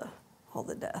all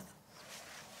the death.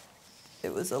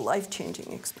 It was a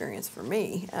life-changing experience for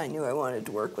me. I knew I wanted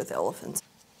to work with elephants.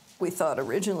 We thought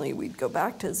originally we'd go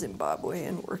back to Zimbabwe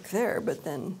and work there, but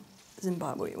then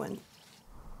Zimbabwe went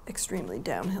extremely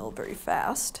downhill very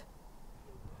fast.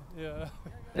 Yeah.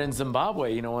 In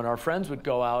Zimbabwe, you know, when our friends would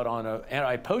go out on an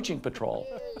anti-poaching patrol,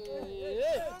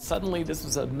 suddenly this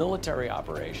was a military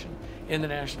operation in the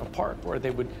national park where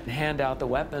they would hand out the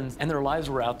weapons and their lives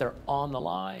were out there on the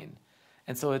line.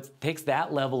 And so it takes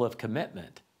that level of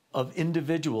commitment of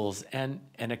individuals and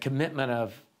a commitment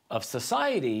of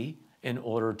society in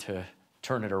order to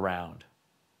turn it around.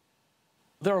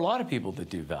 There are a lot of people that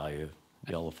do value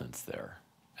the elephants there.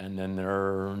 And then there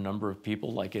are a number of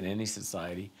people, like in any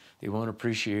society, they won't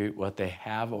appreciate what they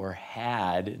have or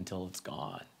had until it's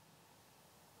gone.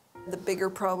 The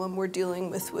bigger problem we're dealing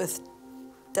with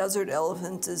desert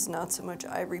elephants is not so much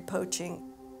ivory poaching.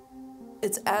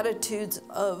 It's attitudes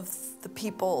of the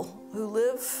people who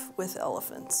live with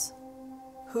elephants,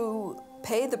 who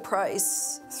pay the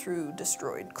price through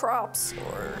destroyed crops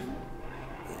or,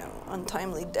 you know,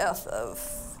 untimely death of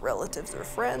relatives or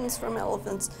friends from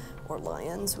elephants, or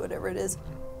lions, whatever it is.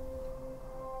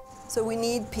 So we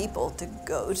need people to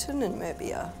go to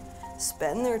Namibia,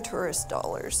 spend their tourist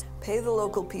dollars, pay the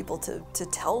local people to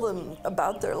tell them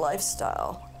about their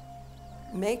lifestyle,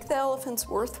 make the elephants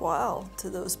worthwhile to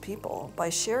those people by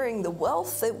sharing the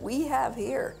wealth that we have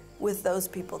here with those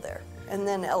people there, and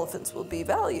then elephants will be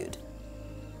valued.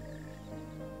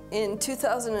 In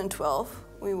 2012,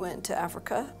 we went to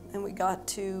Africa and we got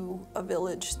to a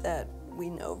village that we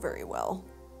know very well.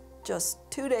 Just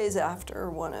 2 days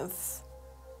after one of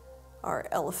our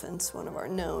elephants, one of our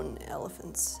known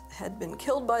elephants, had been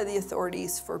killed by the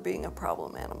authorities for being a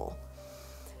problem animal.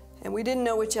 And we didn't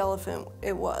know which elephant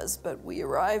it was, but we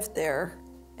arrived there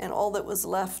and all that was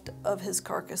left of his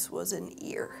carcass was an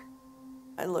ear.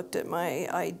 I looked at my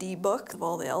ID book of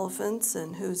all the elephants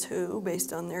and who's who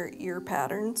based on their ear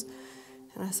patterns,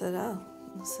 and I said, oh,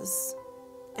 this is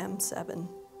M7,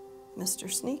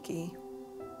 Mr. Sneaky.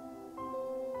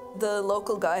 The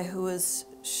local guy who was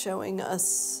showing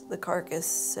us the carcass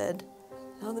said,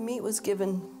 no, the meat was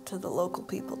given to the local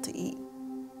people to eat.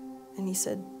 And he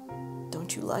said,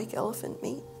 don't you like elephant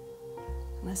meat?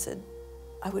 And I said,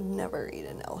 I would never eat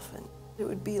an elephant. It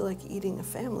would be like eating a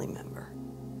family member.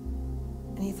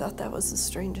 And he thought that was the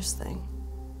strangest thing.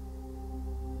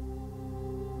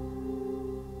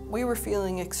 We were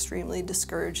feeling extremely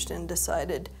discouraged and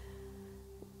decided,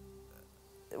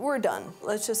 we're done.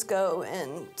 Let's just go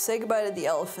and say goodbye to the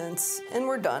elephants, and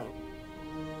we're done.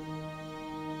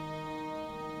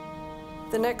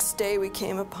 The next day, we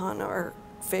came upon our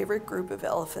favorite group of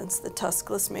elephants, the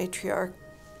tuskless matriarch.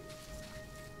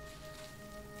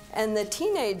 And the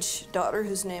teenage daughter,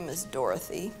 whose name is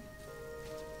Dorothy,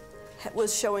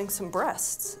 was showing some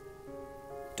breasts.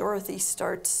 Dorothy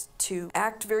starts to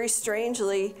act very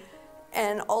strangely,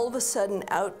 and all of a sudden,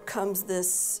 out comes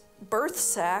this birth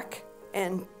sac,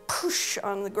 and push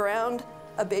on the ground,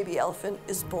 a baby elephant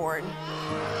is born.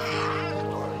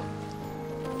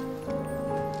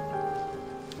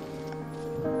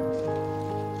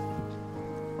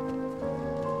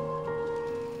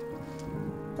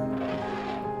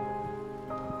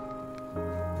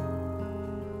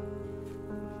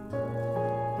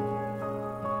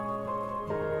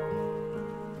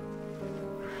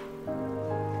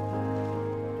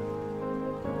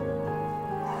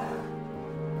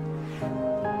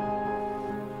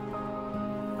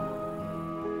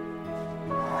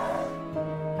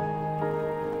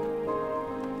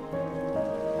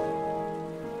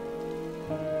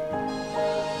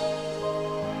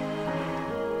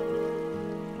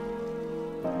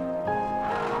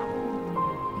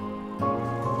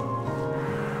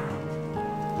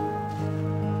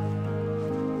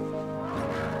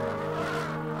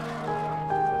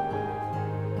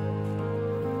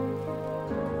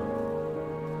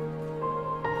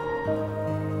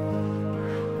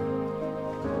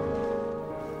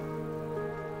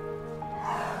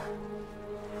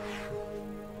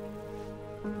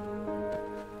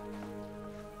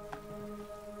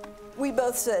 We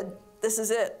both said, this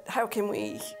is it. How can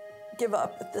we give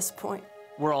up at this point?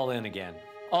 We're all in again.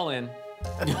 All in.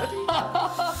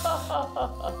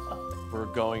 We're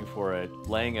going for it,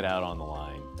 laying it out on the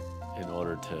line in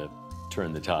order to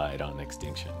turn the tide on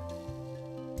extinction.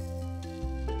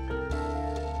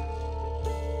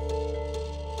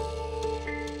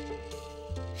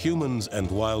 Humans and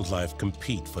wildlife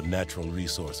compete for natural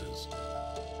resources.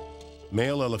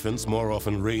 Male elephants more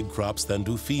often raid crops than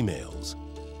do females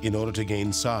in order to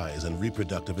gain size and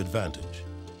reproductive advantage.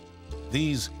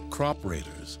 These crop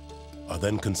raiders are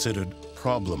then considered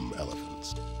problem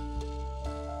elephants.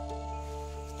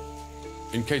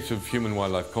 In case of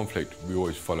human-wildlife conflict, we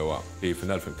always follow up. If an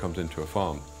elephant comes into a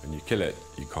farm and you kill it,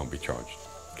 you can't be charged.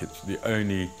 It's the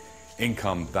only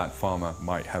income that farmer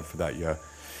might have for that year.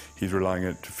 He's relying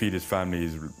on it to feed his family,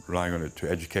 he's relying on it to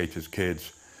educate his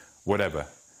kids, whatever.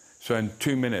 So in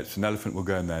 2 minutes, an elephant will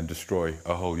go in there and destroy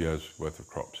a whole year's worth of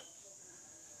crops.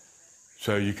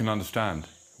 So you can understand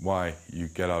why you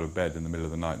get out of bed in the middle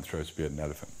of the night and throw a spear at an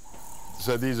elephant.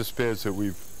 So these are spears that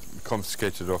we've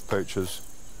confiscated off poachers.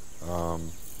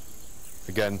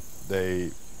 Again,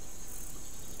 they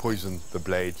poison the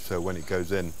blade, so when it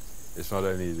goes in, it's not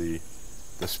only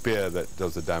the spear that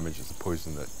does the damage, it's the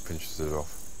poison that finishes it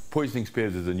off. Poisoning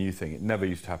spears is a new thing. It never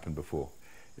used to happen before.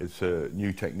 It's a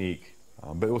new technique,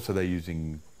 but also they're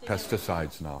using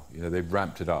pesticides now. You know, they've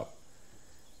ramped it up.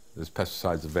 There's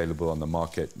pesticides available on the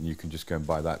market, and you can just go and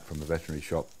buy that from a veterinary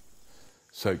shop.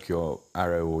 Soak your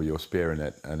arrow or your spear in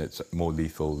it, and it's more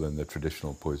lethal than the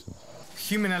traditional poison.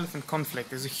 Human-elephant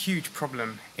conflict is a huge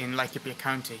problem in Laikipia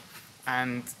County,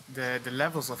 and the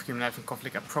levels of human-elephant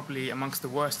conflict are probably amongst the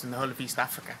worst in the whole of East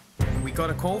Africa. We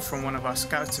got a call from one of our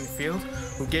scouts in the field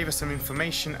who gave us some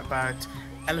information about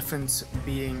elephants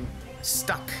being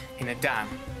stuck in a dam.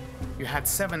 You had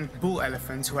 7 bull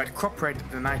elephants who had crop raided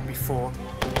the night before.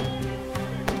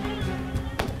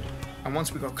 And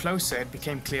once we got closer, it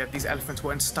became clear these elephants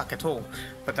weren't stuck at all,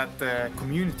 but that the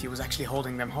community was actually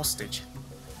holding them hostage.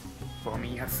 I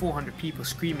mean, you had 400 people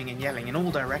screaming and yelling in all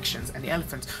directions, and the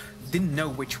elephants didn't know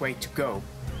which way to go.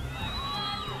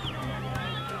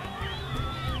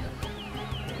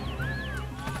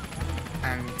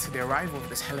 And the arrival of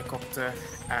this helicopter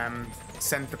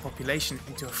sent the population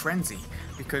into a frenzy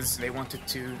because they wanted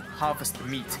to harvest the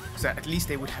meat so that at least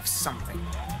they would have something.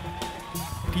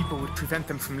 People would prevent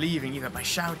them from leaving either by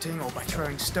shouting or by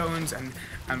throwing stones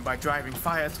and by driving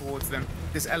fire towards them.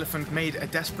 This elephant made a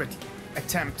desperate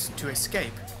attempt to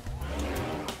escape.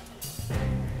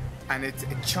 And it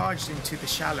charged into the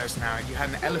shallows now, and you had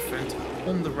an elephant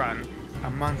on the run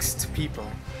amongst people.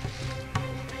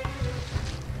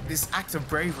 This act of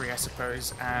bravery, I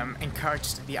suppose,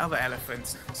 encouraged the other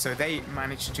elephants, so they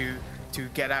managed to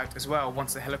get out as well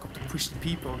once the helicopter pushed the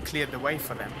people and cleared the way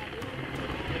for them.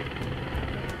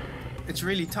 It's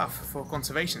really tough for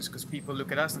conservationists because people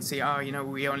look at us and say, oh, you know,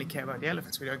 we only care about the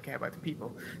elephants, we don't care about the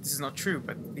people. This is not true,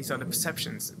 but these are the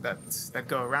perceptions that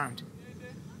go around.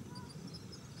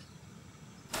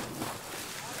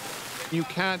 You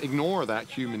can't ignore that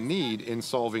human need in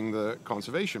solving the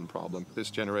conservation problem. This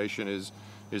generation is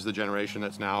the generation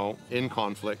that's now in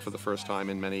conflict for the first time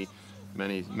in many,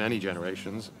 many, many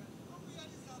generations.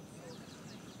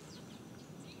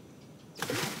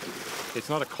 It's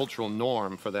not a cultural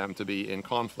norm for them to be in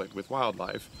conflict with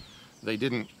wildlife. They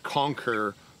didn't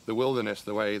conquer the wilderness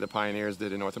the way the pioneers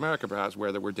did in North America, perhaps,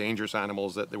 where there were dangerous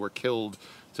animals that they were killed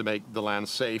to make the land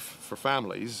safe for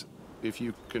families. If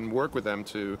you can work with them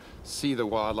to see the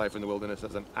wildlife in the wilderness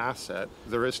as an asset,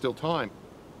 there is still time.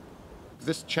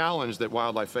 This challenge that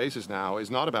wildlife faces now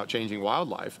is not about changing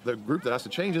wildlife. The group that has to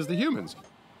change is the humans.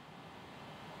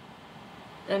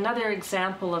 Another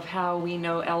example of how we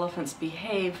know elephants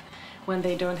behave when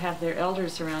they don't have their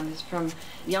elders around is from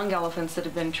young elephants that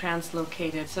have been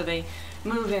translocated. So they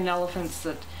move in elephants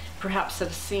that perhaps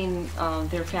have seen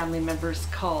their family members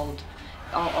culled,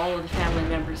 all of the family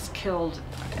members killed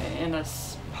in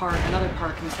another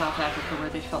park in South Africa where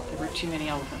they felt there were too many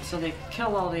elephants. So they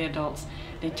kill all the adults,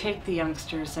 they take the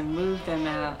youngsters and move them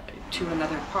to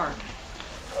another park.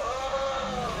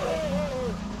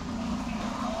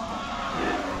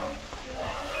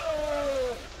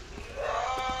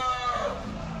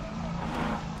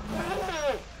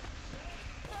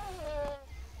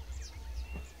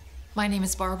 My name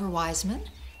is Barbara Wiseman,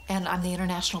 and I'm the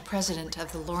international president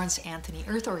of the Lawrence Anthony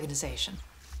Earth Organization.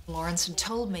 Lawrence had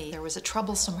told me there was a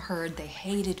troublesome herd. They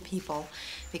hated people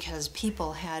because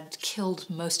people had killed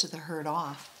most of the herd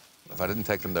off. If I didn't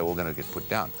take them, they were all going to get put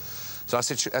down. So I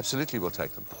said, sure, absolutely, we'll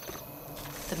take them.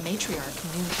 The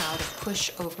matriarch knew how to push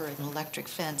over an electric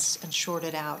fence and short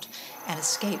it out and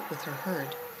escape with her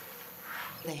herd.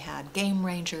 They had game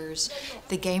rangers.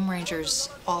 The game rangers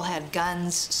all had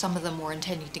guns. Some of them were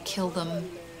intending to kill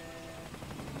them.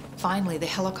 Finally, the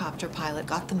helicopter pilot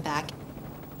got them back.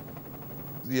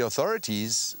 The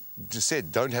authorities just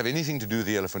said, don't have anything to do with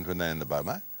the elephant when they're in the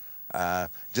boma.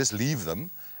 Just leave them.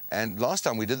 And last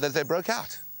time we did that, they broke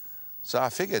out. So I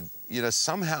figured, you know,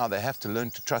 somehow they have to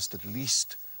learn to trust at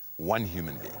least one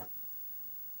human being.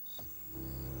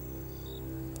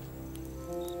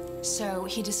 So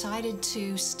he decided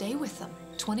to stay with them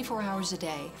 24 hours a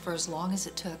day for as long as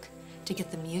it took to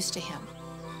get them used to him.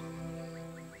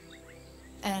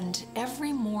 And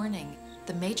every morning,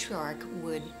 the matriarch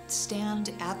would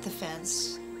stand at the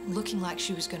fence looking like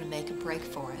she was going to make a break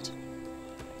for it.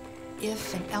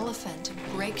 If an elephant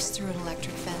breaks through an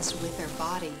electric fence with their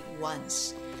body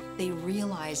once, they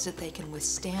realize that they can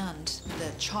withstand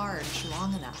the charge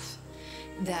long enough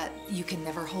that you can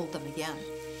never hold them again.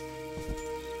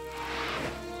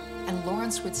 And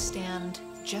Lawrence would stand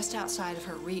just outside of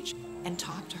her reach and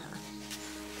talk to her.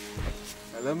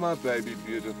 Hello, my baby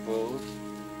beautiful.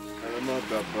 Hello, my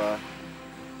papa.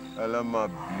 Hello, my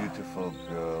beautiful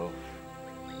girl.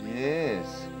 Yes,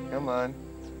 come on.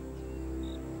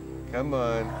 Come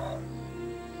on.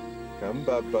 Come,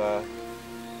 papa.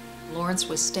 Lawrence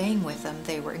was staying with them.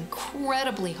 They were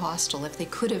incredibly hostile. If they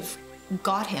could have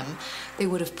got him, they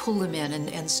would have pulled him in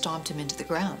and stomped him into the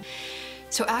ground.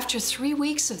 So after 3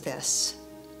 weeks of this,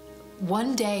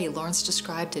 one day Lawrence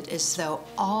described it as though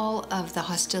all of the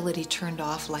hostility turned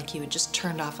off like you had just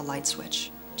turned off a light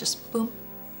switch. Just boom.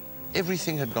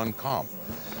 Everything had gone calm.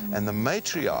 And the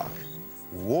matriarch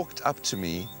walked up to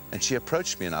me and she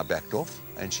approached me and I backed off.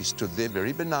 And she stood there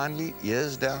very benignly,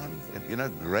 ears down, you know,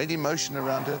 great emotion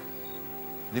around her.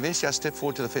 And eventually I stepped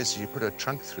forward to the fence and she put her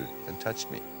trunk through and touched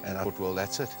me. And I thought, well,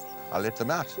 that's it. I'll let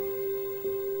them out.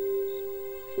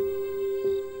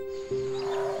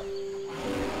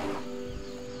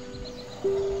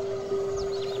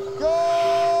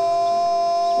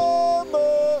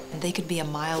 They could be a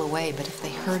mile away, but if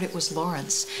they heard it was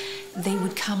Lawrence, they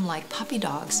would come like puppy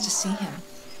dogs to see him.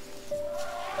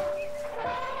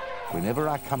 Whenever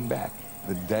I come back,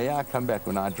 the day I come back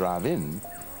when I drive in,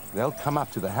 they'll come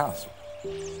up to the house.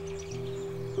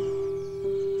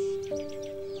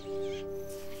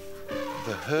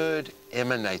 The herd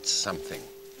emanates something.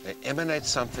 They emanate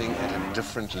something at a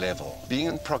different level. Being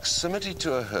in proximity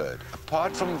to a herd,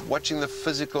 apart from watching the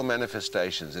physical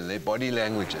manifestations and their body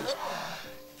languages,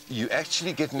 you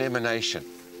actually get an emanation.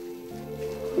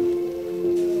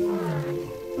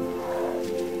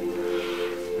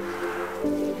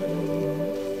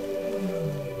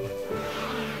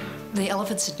 The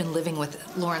elephants had been living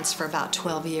with Lawrence for about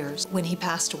 12 years when he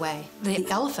passed away. The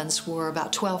elephants were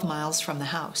about 12 miles from the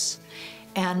house,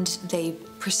 and they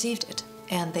perceived it,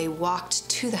 and they walked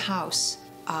to the house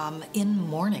in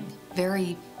mourning,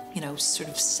 very, you know, sort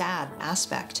of sad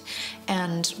aspect.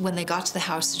 And when they got to the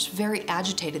house, it was very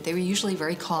agitated. They were usually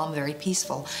very calm, very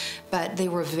peaceful, but they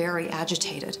were very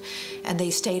agitated. And they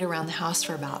stayed around the house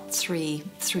for about three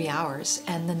hours,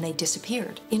 and then they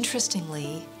disappeared.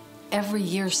 Interestingly, every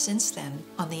year since then,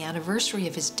 on the anniversary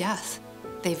of his death,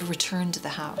 they've returned to the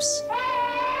house.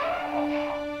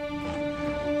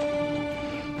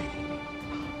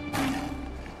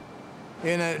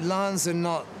 You know, lions are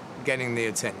not getting the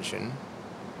attention.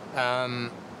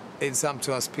 It's up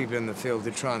to us people in the field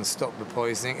to try and stop the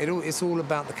poisoning. It's all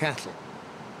about the cattle.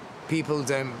 People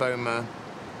don't boma,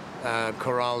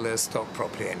 corral their stock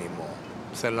properly anymore,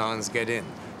 so lions get in.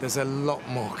 There's a lot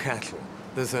more cattle.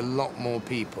 There's a lot more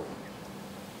people.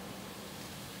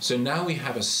 So now we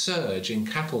have a surge in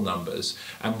cattle numbers,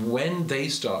 and when they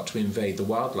start to invade the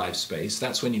wildlife space,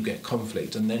 that's when you get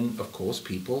conflict. And then, of course,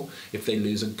 people, if they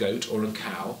lose a goat or a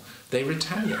cow, they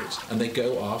retaliate, and they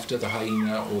go after the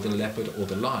hyena or the leopard or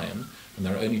the lion, and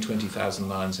there are only 20,000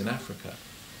 lions in Africa.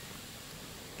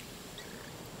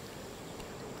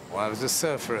 Well, I was a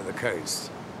surfer at the coast,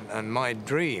 and my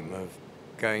dream of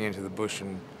going into the bush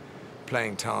and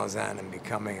playing Tarzan and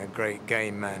becoming a great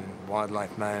game man,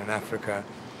 wildlife man in Africa,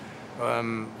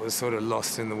 was sort of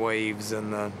lost in the waves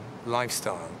and the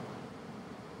lifestyle.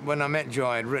 When I met Jo,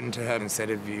 I had written to her and said,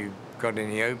 have you got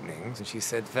any openings? And she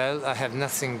said, well, I have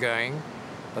nothing going,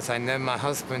 but I know my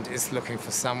husband is looking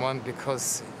for someone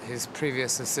because his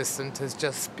previous assistant has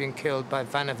just been killed by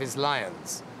one of his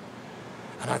lions.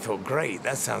 And I thought, great,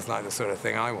 that sounds like the sort of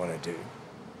thing I want to do.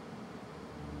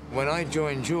 When I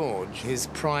joined George, his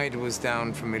pride was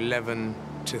down from 11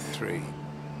 to 3.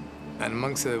 And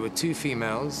amongst there were two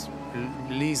females,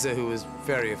 Lisa, who was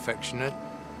very affectionate,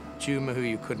 Juma, who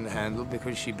you couldn't handle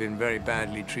because she'd been very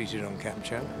badly treated on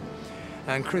capture,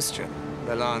 and Christian,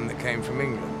 the lion that came from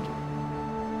England.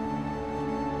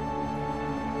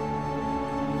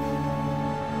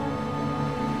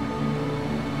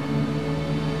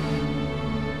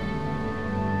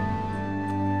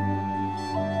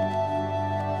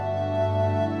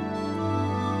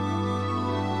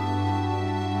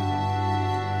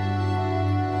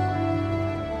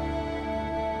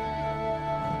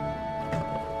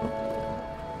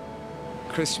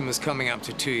 Christian was coming up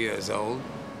to 2 years old.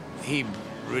 He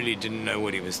really didn't know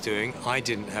what he was doing. I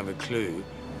didn't have a clue.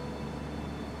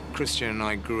 Christian and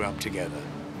I grew up together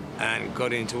and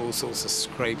got into all sorts of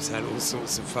scrapes, had all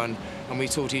sorts of fun, and we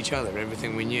taught each other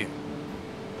everything we knew.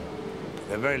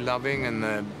 They're very loving,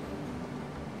 and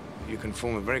you can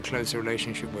form a very close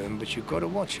relationship with them, but you've got to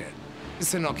watch it.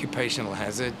 It's an occupational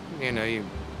hazard. You know,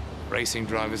 racing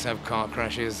drivers have car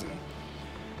crashes, and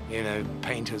you know,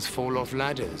 painters fall off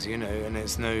ladders, you know, and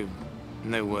it's no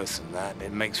worse than that.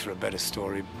 It makes for a better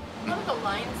story. One of the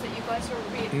lions that you guys were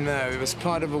reading? No, it was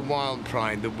part of a wild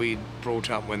pride that we'd brought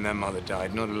up when their mother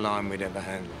died, not a lion we'd ever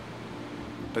handled.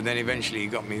 But then eventually he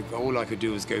got me, all I could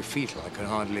do was go fetal.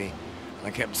 I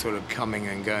kept sort of coming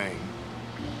and going.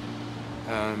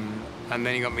 And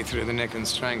then he got me through the neck and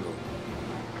strangled.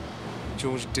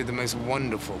 George did the most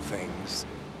wonderful things,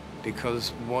 because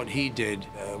what he did,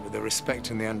 with the respect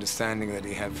and the understanding that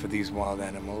he had for these wild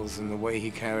animals and the way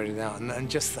he carried it out, and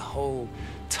just the whole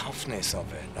toughness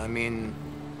of it. I mean,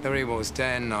 there he was,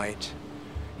 day and night,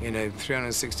 you know,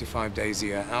 365 days a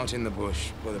year, out in the bush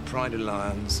with a pride of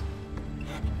lions.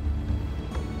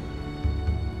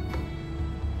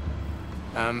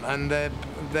 And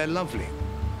they're lovely.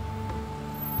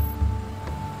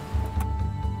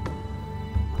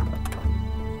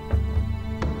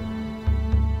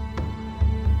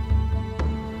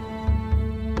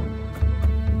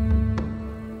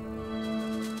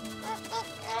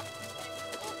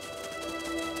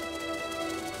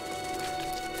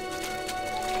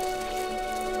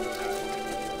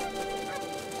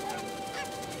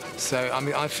 So, I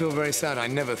mean, I feel very sad. I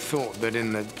never thought that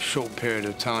in the short period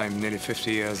of time, nearly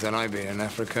 50 years that I've been in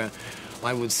Africa,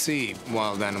 I would see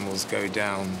wild animals go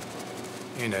down,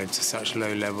 you know, to such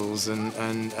low levels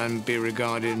and be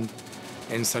regarded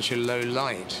in such a low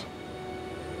light.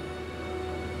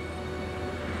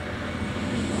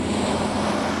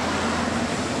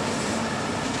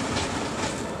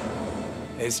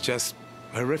 It's just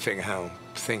horrific how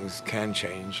things can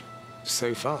change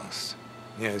so fast.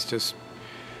 You know, it's just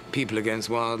people against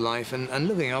wildlife, and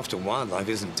looking after wildlife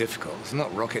isn't difficult. It's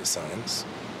not rocket science,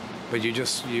 but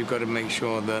you've got to make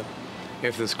sure that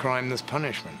if there's crime, there's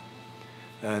punishment.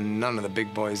 And none of the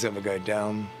big boys ever go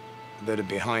down that are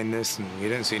behind this, and you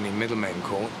don't see any middlemen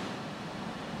caught.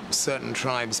 Certain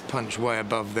tribes punch way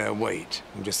above their weight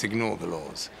and just ignore the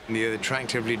laws. And the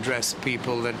attractively dressed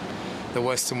people that the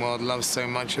Western world loves so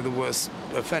much are the worst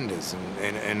offenders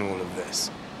in all of this.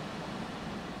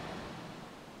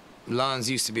 Lions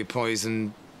used to be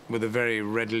poisoned with a very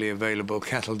readily available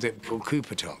cattle dip called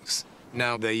Coopertox.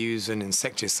 Now they use an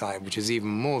insecticide which is even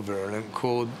more virulent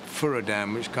called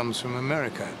Furodam, which comes from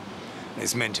America.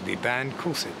 It's meant to be banned. Of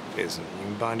course it isn't. You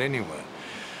can buy it anywhere.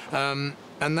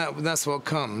 And that's what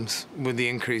comes with the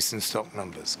increase in stock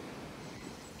numbers.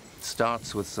 It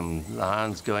starts with some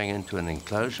lions going into an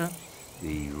enclosure,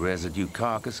 the residue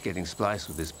carcass getting spliced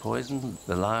with this poison,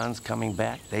 the lions coming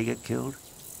back, they get killed.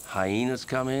 Hyenas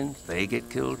come in, they get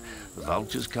killed. The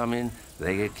vultures come in,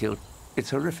 they get killed.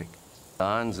 It's horrific.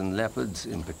 Lions and leopards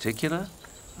in particular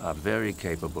are very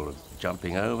capable of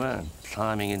jumping over and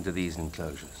climbing into these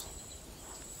enclosures.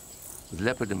 With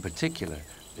leopard in particular,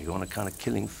 they go on a kind of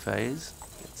killing phase.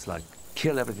 It's like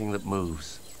kill everything that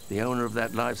moves. The owner of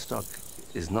that livestock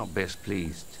is not best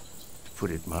pleased, to put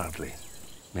it mildly.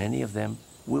 Many of them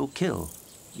will kill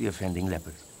the offending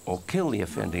leopard or kill the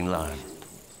offending lion.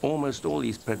 Almost all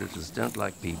these predators don't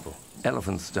like people.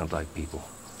 Elephants don't like people.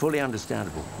 Fully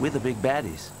understandable. We're the big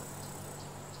baddies.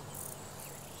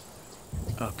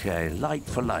 Okay, light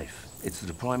for life. It's the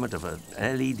deployment of an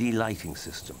LED lighting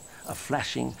system, a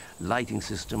flashing lighting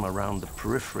system around the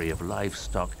periphery of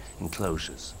livestock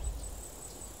enclosures.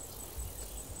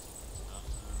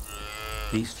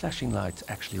 These flashing lights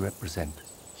actually represent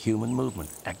human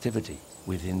movement, activity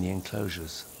within the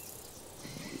enclosures.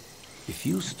 If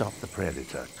you stop the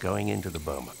predator going into the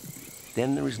boma,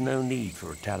 then there is no need for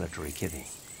retaliatory killing.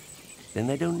 Then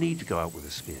they don't need to go out with a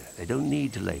spear. They don't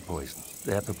need to lay poison.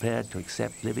 They're prepared to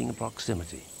accept living in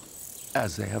proximity,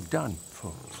 as they have done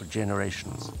for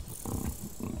generations.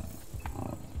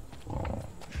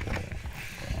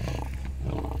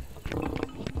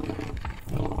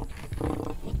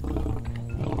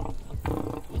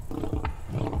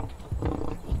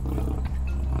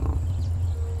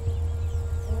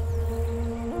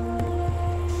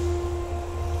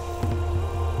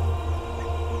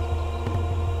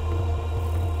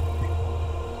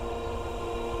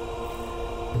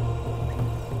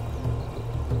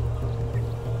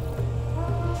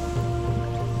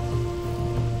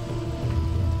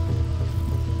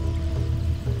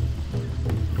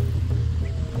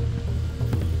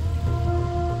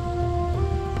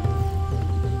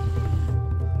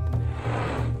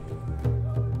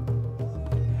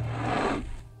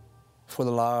 For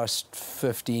the last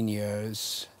 15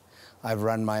 years, I've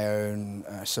run my own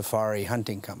safari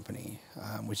hunting company,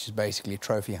 which is basically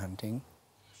trophy hunting.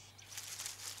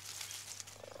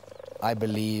 I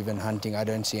believe in hunting. I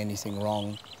don't see anything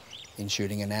wrong in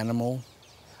shooting an animal.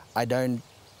 I don't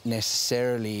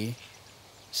necessarily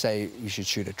say you should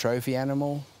shoot a trophy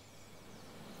animal.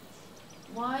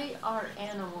 Why are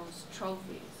animals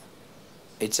trophies?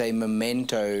 It's a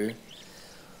memento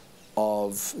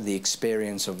of the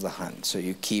experience of the hunt. So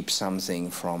you keep something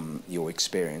from your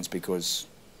experience, because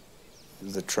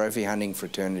the trophy hunting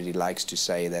fraternity likes to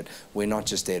say that we're not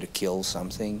just there to kill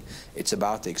something, it's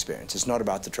about the experience. It's not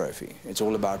about the trophy. It's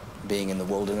all about being in the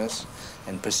wilderness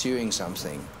and pursuing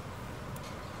something.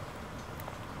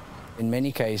 In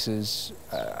many cases,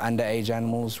 underage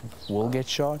animals will get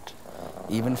shot,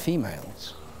 even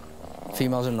females.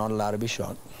 Females are not allowed to be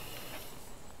shot.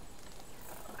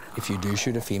 If you do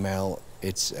shoot a female,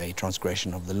 it's a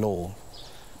transgression of the law.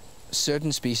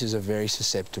 Certain species are very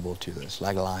susceptible to this,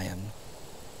 like lion,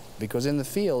 because in the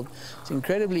field, it's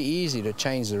incredibly easy to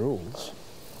change the rules.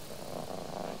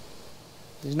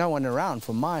 There's no one around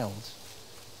for miles,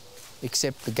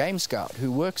 except the game scout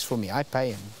who works for me. I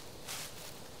pay him.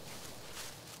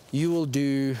 You will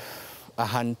do a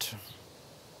hunt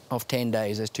of 10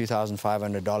 days, that's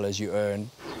 $2,500 you earn.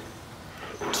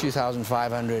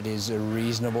 $2,500 is a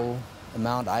reasonable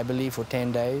amount, I believe, for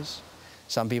 10 days.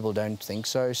 Some people don't think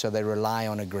so, so they rely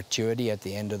on a gratuity at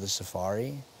the end of the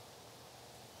safari.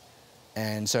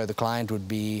 And so the client would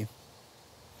be,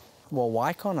 well,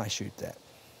 why can't I shoot that?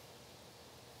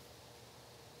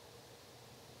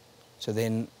 So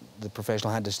then the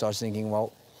professional hunter starts thinking,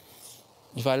 well,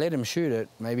 if I let him shoot it,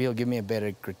 maybe he'll give me a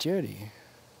better gratuity.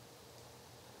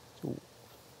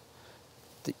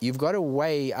 You've got to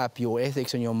weigh up your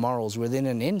ethics and your morals within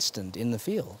an instant in the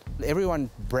field. Everyone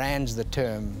brands the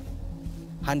term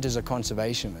hunters are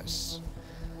conservationists.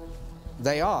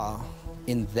 They are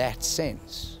in that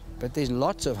sense, but there's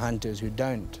lots of hunters who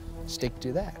don't stick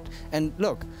to that. And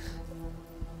look,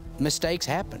 mistakes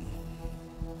happen.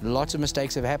 Lots of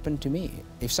mistakes have happened to me.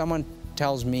 If someone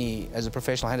tells me as a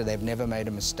professional hunter they've never made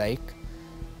a mistake,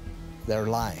 they're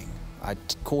lying. I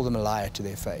call them a liar to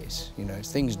their face. You know,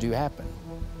 things do happen.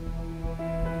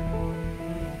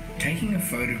 Taking a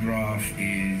photograph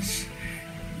is,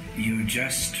 you're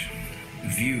just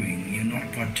viewing, you're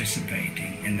not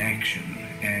participating in action.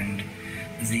 And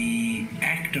the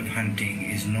act of hunting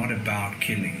is not about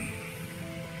killing.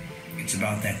 It's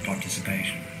about that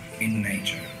participation in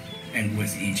nature and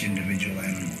with each individual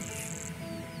animal.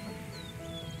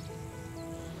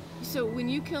 So when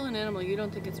you kill an animal, you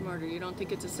don't think it's murder? You don't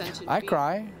think it's a sentient I being?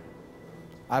 cry.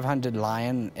 I've hunted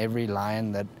lion. Every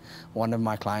lion that one of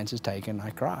my clients has taken, I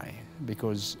cry,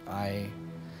 because I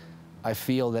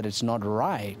feel that it's not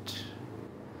right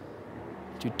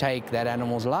to take that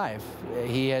animal's life.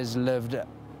 He has lived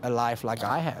a life like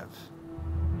I have.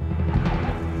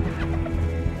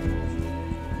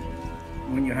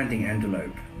 When you're hunting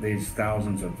antelope, there's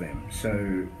thousands of them,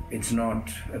 so it's not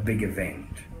a big event.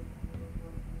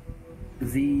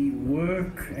 The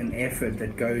work and effort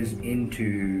that goes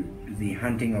into the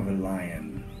hunting of a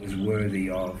lion is worthy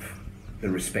of the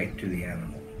respect to the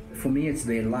animal. For me, it's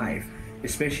their life,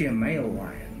 especially a male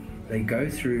lion. They go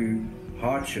through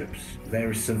hardships.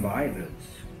 They're survivors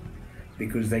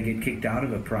because they get kicked out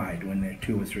of a pride when they're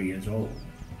 2 or 3 years old,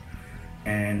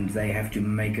 and they have to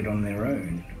make it on their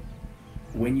own.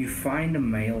 When you find a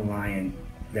male lion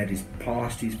that is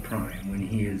past his prime, when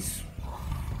he is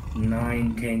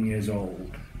 9, 10 years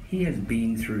old, he has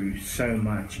been through so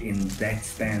much in that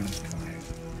span of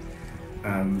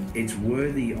time. It's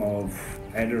worthy of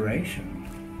adoration.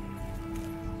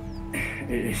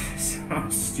 It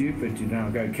sounds stupid to now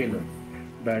go kill him,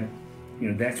 but you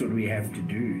know that's what we have to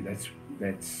do.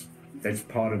 That's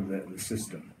part of the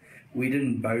system. We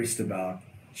didn't boast about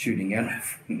shooting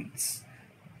elephants.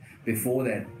 Before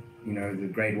that, you know, the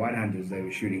great white hunters, they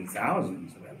were shooting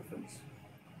thousands of elephants.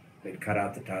 They'd cut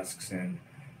out the tusks and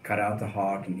cut out the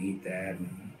heart and eat that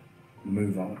and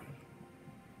move on.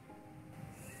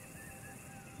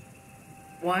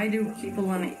 Why do people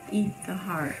want to eat the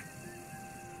heart?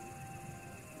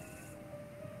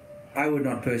 I would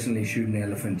not personally shoot an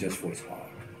elephant just for its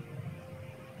heart.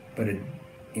 But it,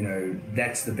 you know,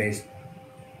 that's the best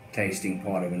tasting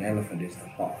part of an elephant is the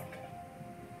heart.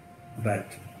 But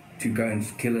to go and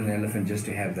kill an elephant just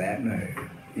to have that, no,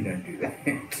 you don't do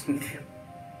that.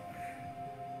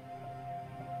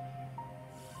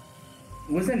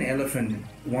 With an elephant,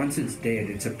 once it's dead,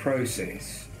 it's a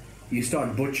process. You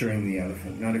start butchering the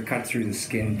elephant. Now, to cut through the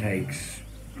skin takes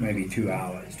maybe 2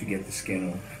 hours to get the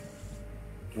skin off.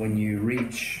 When you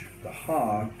reach the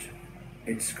heart,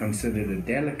 it's considered a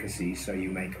delicacy, so you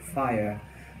make a fire,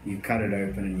 you cut it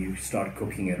open and you start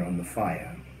cooking it on the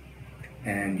fire.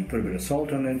 And you put a bit of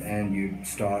salt on it and you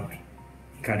start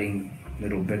cutting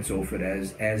little bits off it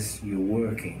as you're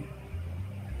working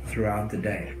throughout the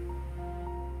day.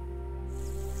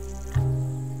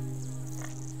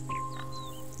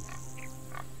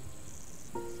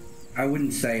 I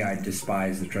wouldn't say I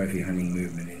despise the trophy hunting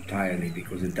movement entirely,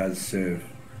 because it does serve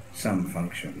some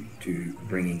function to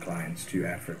bringing clients to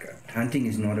Africa. Hunting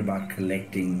is not about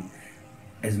collecting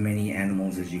as many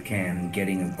animals as you can and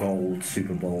getting a gold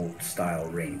Super Bowl style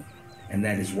ring. And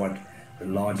that is what the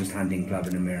largest hunting club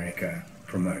in America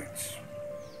promotes.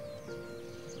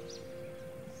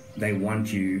 They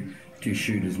want you to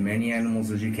shoot as many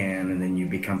animals as you can, and then you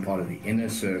become part of the inner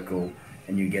circle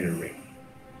and you get a ring.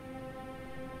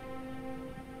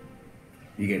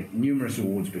 You get numerous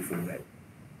awards before that.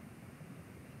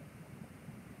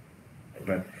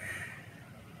 But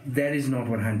that is not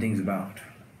what hunting's about.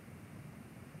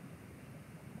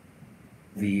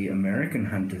 The American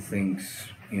hunter thinks,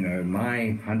 you know,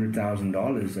 my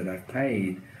 $100,000 that I've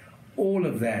paid, all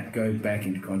of that goes back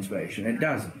into conservation. It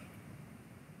doesn't.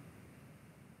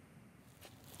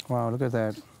 Wow, look at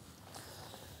that.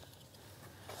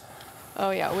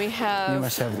 Oh yeah, we have, You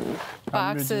must have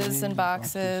boxes and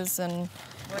boxes and...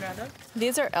 What are those?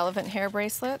 These are elephant hair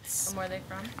bracelets. And where are they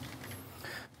from?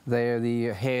 They're the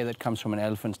hair that comes from an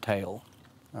elephant's tail.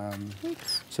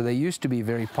 So they used to be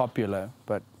very popular,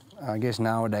 but I guess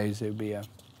nowadays there'd be a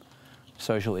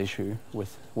social issue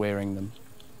with wearing them.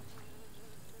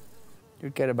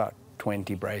 You'd get about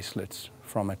 20 bracelets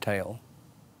from a tail.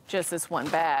 Just this one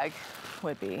bag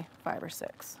would be 5 or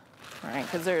 6, right?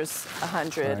 Because there's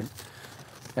 100. Right.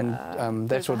 And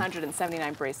there's that's what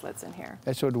 179 bracelets in here.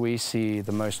 That's what we see.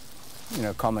 The most,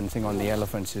 common thing on the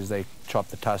elephants is they chop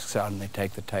the tusks out and they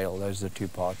take the tail. Those are the 2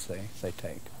 parts they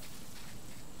take.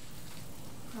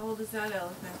 How old is that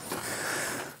elephant?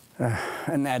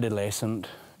 An adolescent,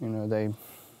 they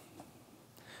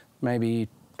maybe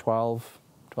 12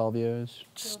 years,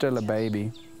 still a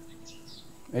baby.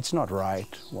 It's not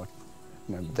right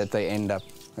that they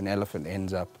an elephant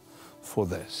ends up for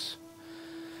this,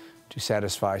 to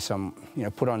satisfy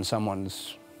put on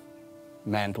someone's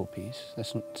mantelpiece.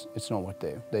 It's not what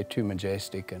they're too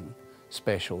majestic and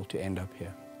special to end up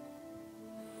here.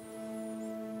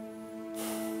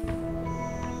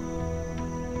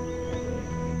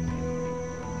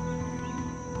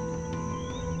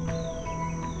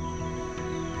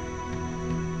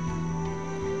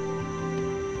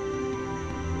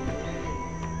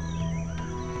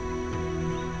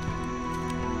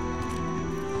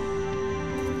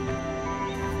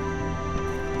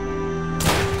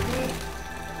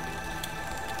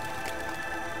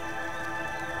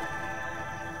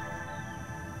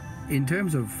 In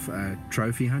terms of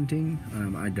trophy hunting,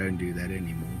 I don't do that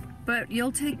anymore. But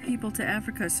you'll take people to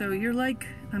Africa, so you're like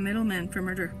a middleman for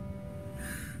murder.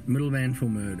 Middleman for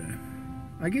murder.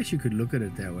 I guess you could look at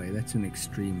it that way. That's an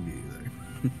extreme view,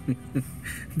 though.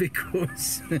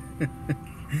 Because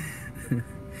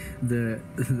the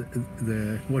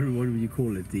what do you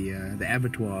call it? The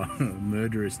abattoir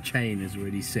murderous chain is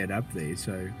already set up there.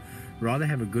 So rather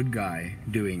have a good guy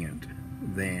doing it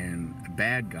than a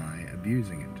bad guy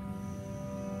abusing it.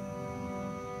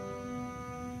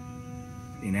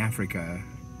 In Africa,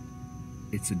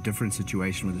 it's a different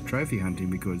situation with the trophy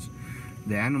hunting, because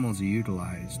the animals are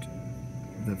utilized.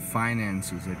 The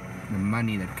finances, the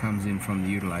money that comes in from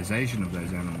the utilization of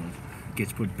those animals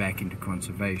gets put back into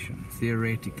conservation,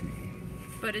 theoretically.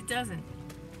 But it doesn't.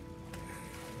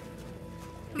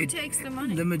 Who takes the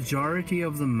money? The majority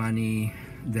of the money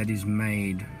that is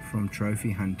made from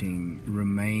trophy hunting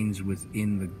remains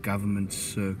within the government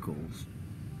circles.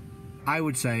 I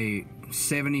would say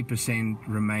 70%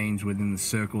 remains within the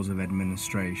circles of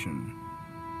administration.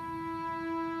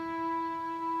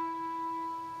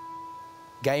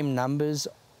 Game numbers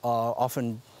are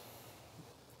often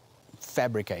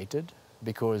fabricated,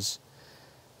 because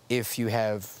if you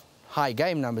have high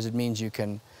game numbers, it means you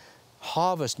can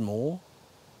harvest more,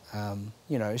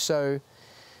 so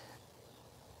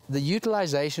the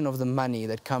utilization of the money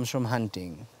that comes from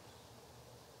hunting,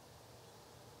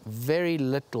 very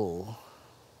little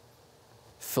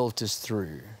filters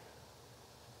through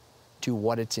to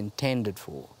what it's intended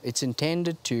for. It's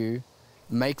intended to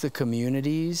make the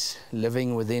communities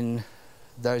living within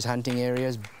those hunting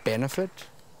areas benefit,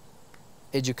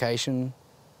 education,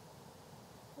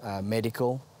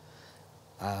 medical,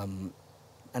 an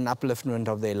upliftment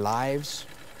of their lives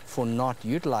for not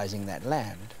utilizing that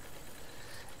land.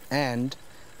 And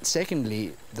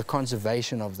secondly, the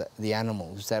conservation of the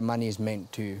animals that money is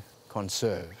meant to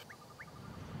conserve.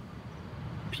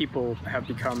 People have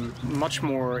become much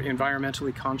more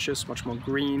environmentally conscious, much more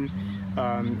green,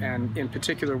 and in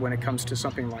particular when it comes to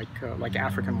something like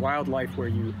African wildlife, where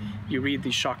you read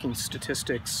these shocking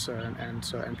statistics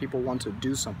and people want to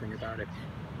do something about it.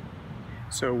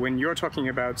 So when you're talking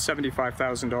about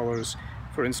 $75,000,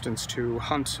 for instance, to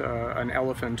hunt an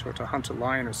elephant or to hunt a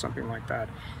lion or something like that,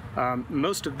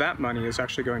 most of that money is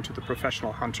actually going to the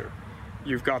professional hunter.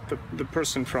 You've got the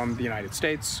person from the United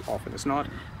States, often as not,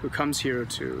 who comes here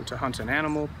to hunt an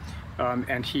animal,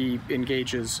 and he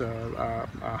engages a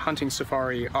hunting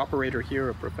safari operator here,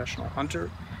 a professional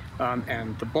hunter,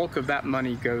 and the bulk of that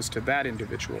money goes to that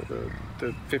individual,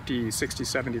 the $50,000,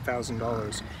 $60,000,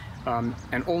 $70,000,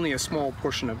 and only a small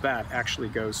portion of that actually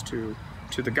goes to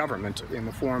the government in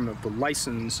the form of the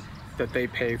license that they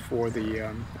pay for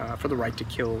the right to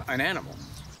kill an animal.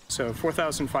 So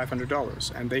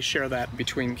 $4,500, and they share that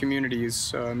between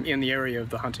communities in the area of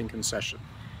the hunting concession.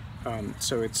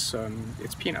 So it's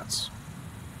peanuts.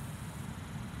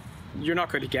 You're not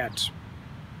going to get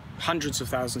hundreds of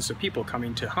thousands of people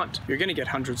coming to hunt. You're going to get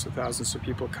hundreds of thousands of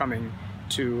people coming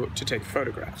to take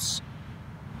photographs.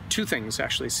 Two things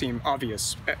actually seem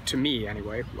obvious, to me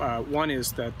anyway. One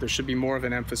is that there should be more of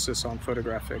an emphasis on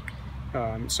photographic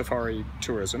safari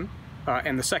tourism.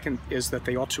 And the second is that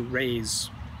they ought to raise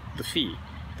the fee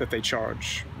that they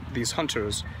charge these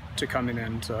hunters to come in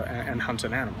and hunt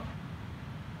an animal.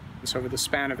 So over the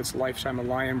span of its lifetime, a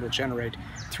lion will generate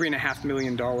 $3.5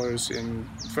 million in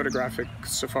photographic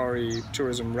safari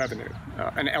tourism revenue.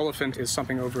 An elephant is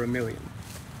something over $1 million.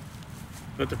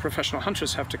 But the professional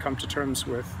hunters have to come to terms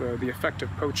with the effect of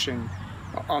poaching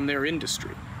on their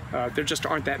industry. There just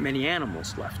aren't that many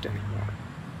animals left anymore.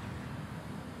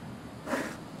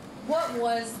 What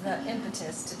was the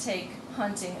impetus to take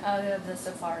hunting out of the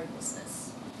safari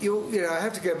business? You know, I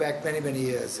have to go back many, many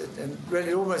years, and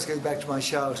really it almost goes back to my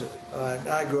childhood.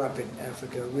 I grew up in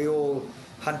Africa. We all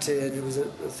hunted. It was a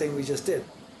thing we just did.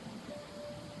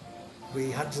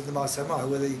 We hunted the Masai Mara,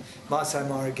 where the Masai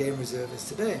Mara Game Reserve is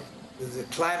today. The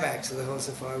climax of the whole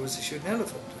safari was to shoot an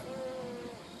elephant.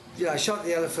 You know, I shot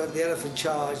the elephant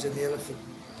charged, and the elephant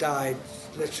died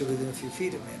literally within a few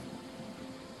feet of me.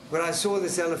 When I saw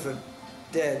this elephant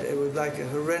dead, it was like a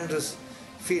horrendous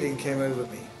feeling came over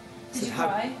me. Did you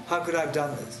cry? How could I have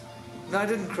done this? No, I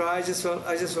didn't cry. I just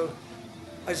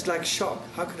like shock.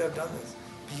 How could I have done this?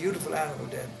 Beautiful animal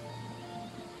dead.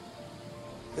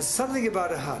 There's something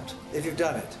about a hunt, if you've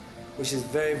done it, which is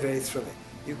very, very thrilling.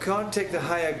 You can't take the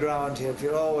higher ground here and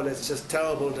feel, oh, well, it's just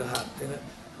terrible to hunt. You know?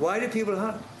 Why do people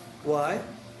hunt? Why?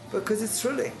 Because it's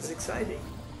thrilling, it's exciting.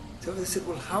 So they said,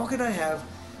 well, how can I have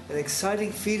an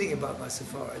exciting feeling about my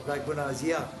safari, like when I was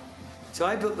young? So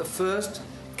I built the first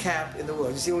camp in the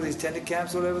world. You see all these tented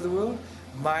camps all over the world?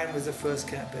 Mine was the first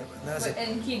camp ever.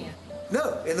 And in Kenya?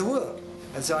 No, in the world.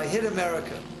 And so I hit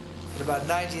America in about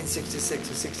 1966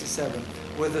 or 67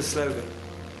 with the slogan,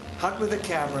 hunt with a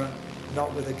camera,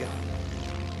 not with a gun.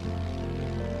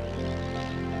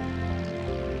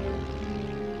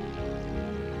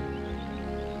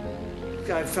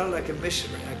 I felt like a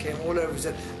missionary. I came all over and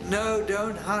said, no,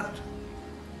 don't hunt.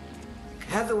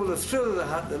 Have all the thrill of the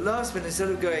hunt. The last minute, instead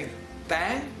of going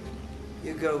bang,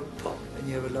 you go pop, and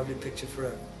you have a lovely picture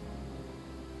forever.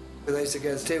 But I used to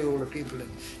go and stay with all the people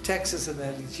in Texas, and they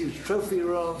had these huge trophy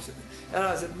rooms. And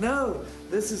I said, no,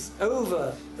 this is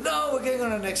over. No, we're going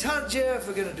on our next hunt, Jeff.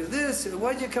 We're going to do this.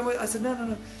 Why did you come with? I said,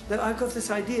 no, I've got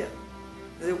this idea.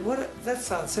 They said, what? That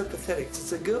sounds so pathetic.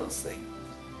 It's a girls' thing.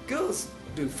 Girls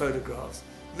do photographs.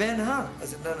 Men hunt. I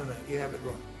said, no, you have it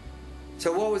wrong.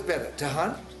 So what was better, to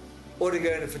hunt or to go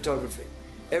into photography?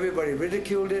 Everybody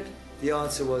ridiculed it. The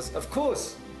answer was, of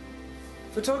course,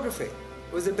 photography.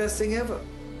 It was the best thing ever.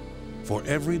 For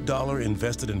every dollar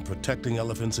invested in protecting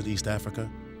elephants in East Africa,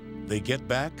 they get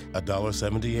back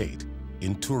 $1.78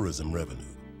 in tourism revenue.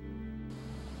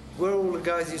 Where all the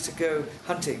guys used to go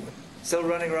hunting, still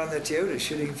running around their Toyota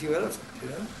shooting a few elephants, you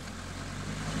know?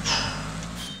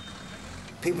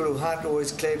 People who hunt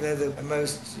always claim they're the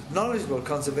most knowledgeable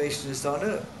conservationists on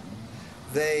earth.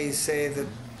 They say that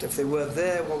if they weren't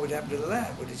there, what would happen to the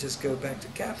land? Would it just go back to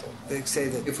cattle? They say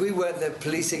that if we weren't there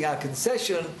policing our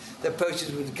concession, the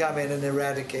poachers would come in and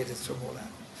eradicate us from all that.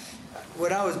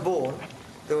 When I was born,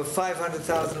 there were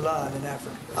 500,000 lions in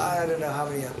Africa. I don't know how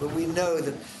many, but we know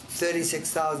that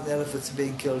 36,000 elephants are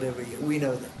being killed every year. We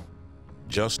know that.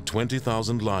 Just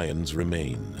 20,000 lions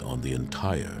remain on the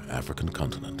entire African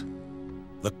continent.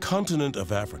 The continent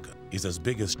of Africa is as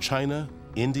big as China,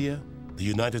 India, the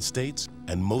United States,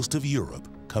 and most of Europe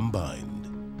combined.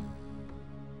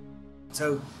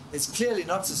 So it's clearly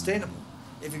not sustainable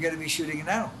if you're going to be shooting an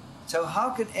animal. So how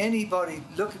can anybody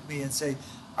look at me and say,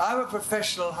 I'm a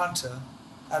professional hunter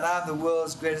and I'm the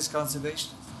world's greatest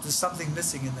conservationist? There's something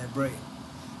missing in their brain.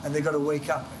 And they've got to wake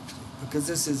up, actually, because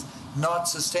this is not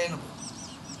sustainable.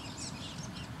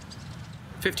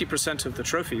 50% of the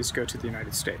trophies go to the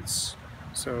United States.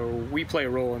 So we play a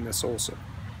role in this also.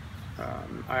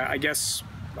 I guess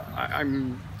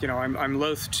I'm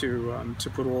loath to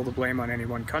put all the blame on any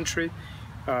one country,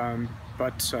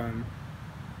 but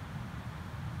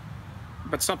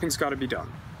something's got to be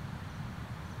done.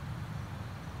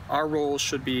 Our role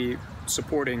should be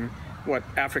supporting what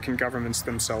African governments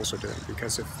themselves are doing,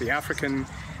 because if the African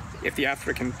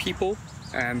people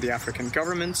and the African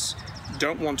governments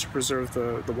don't want to preserve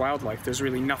the wildlife, there's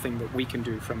really nothing that we can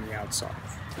do from the outside.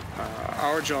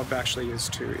 Our job actually is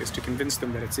to convince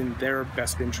them that it's in their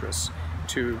best interests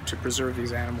to preserve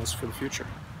these animals for the future.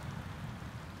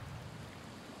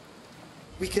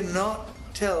 We cannot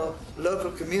tell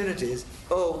local communities,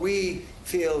 oh, we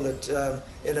feel that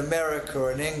in America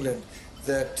or in England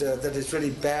that it's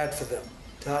really bad for them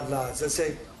to hunt lions. They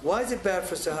say, why is it bad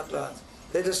for us to hunt lions?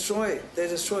 They destroy,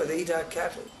 they eat our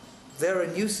cattle. They're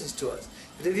a nuisance to us.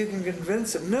 But if you can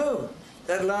convince them, no,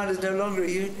 that lion is no longer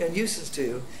a nuisance to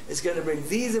you. It's going to bring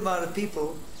these amount of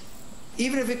people.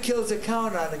 Even if it kills a cow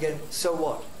now and again, so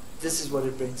what? This is what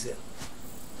it brings in.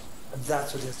 And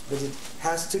that's what it is. But it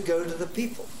has to go to the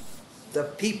people. The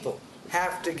people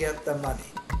have to get the money.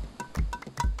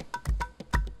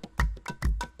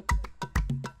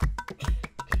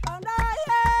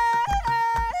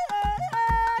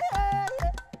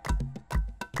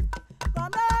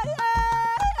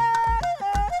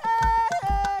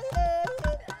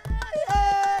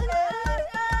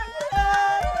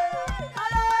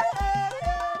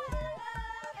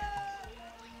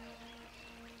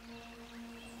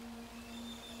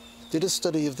 Did a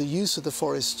study of the use of the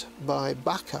forest by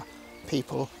Baka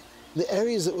people. The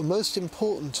areas that were most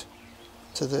important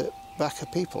to the Baka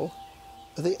people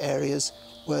are the areas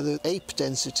where the ape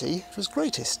density was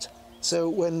greatest. So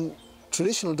when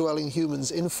traditional dwelling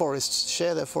humans in forests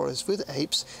share their forests with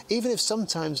apes, even if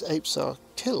sometimes apes are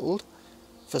killed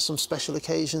for some special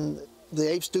occasion, the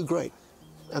apes do great,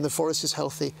 and the forest is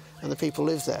healthy, and the people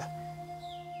live there.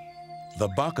 The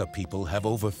Baka people have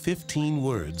over 15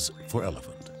 words for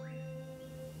elephant.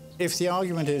 If the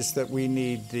argument is that we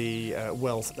need the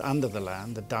wealth under the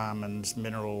land, the diamonds,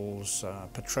 minerals,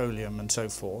 petroleum and so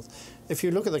forth, if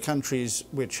you look at the countries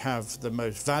which have the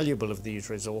most valuable of these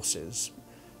resources,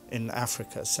 in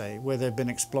Africa, say, where they've been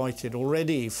exploited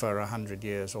already for 100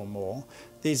 years or more,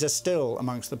 these are still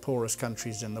amongst the poorest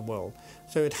countries in the world.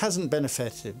 So it hasn't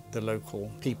benefited the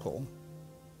local people.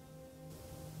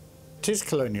 It is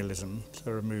colonialism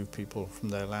to remove people from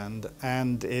their land,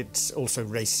 and it's also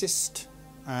racist,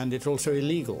 and it's also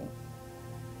illegal.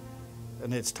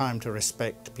 And it's time to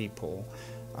respect people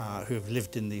who have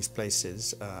lived in these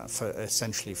places for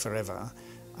essentially forever,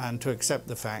 and to accept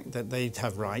the fact that they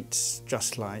have rights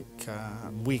just like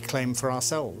we claim for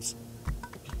ourselves.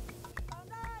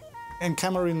 In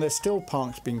Cameroon, there's still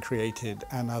parks being created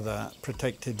and other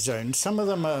protected zones. Some of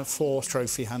them are for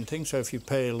trophy hunting, so if you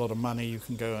pay a lot of money, you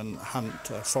can go and hunt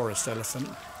a forest elephant,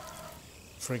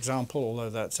 for example, although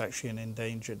that's actually an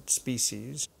endangered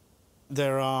species.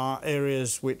 There are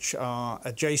areas which are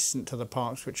adjacent to the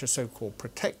parks which are so-called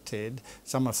protected.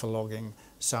 Some are for logging,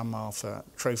 some are for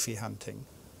trophy hunting.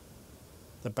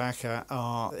 The Baka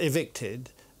are evicted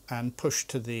and pushed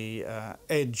to the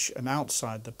edge and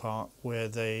outside the park where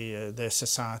their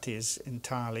society is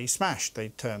entirely smashed. They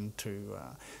turn to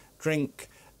drink,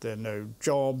 there are no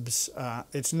jobs.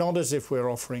 It's not as if we're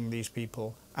offering these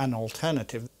people an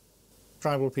alternative.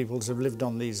 Tribal peoples have lived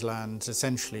on these lands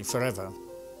essentially forever.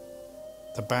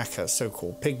 The Baka,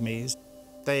 so-called pygmies,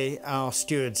 they are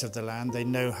stewards of the land. They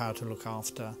know how to look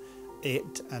after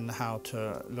it and how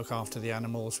to look after the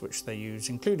animals which they use,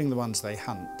 including the ones they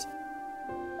hunt.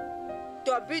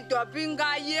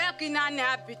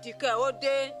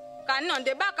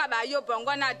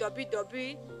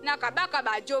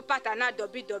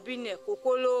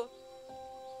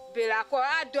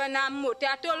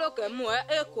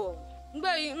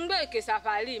 Ngbe ke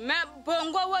safari me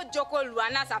bongo wo joko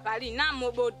luana safari na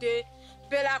mobode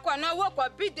bela ko no wo ko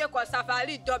bide ko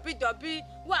safari dobi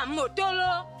wa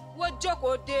motolo wo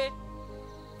joko de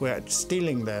We're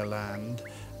stealing their land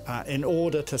in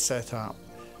order to set up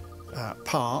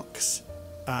parks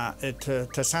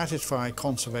to satisfy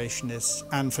conservationists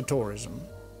and for tourism.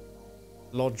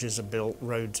 Lodges are built,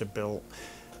 roads are built.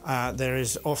 There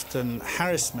is often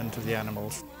harassment of the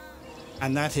animals,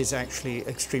 and that is actually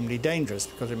extremely dangerous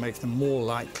because it makes them more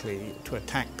likely to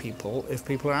attack people if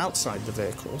people are outside the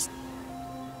vehicles.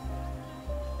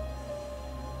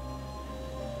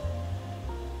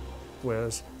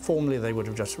 Whereas formerly they would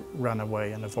have just run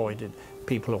away and avoided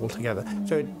people altogether.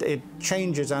 So it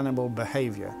changes animal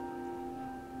behaviour.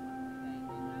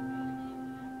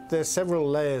 There are several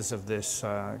layers of this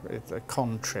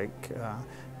con trick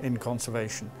in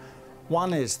conservation.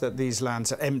 One is that these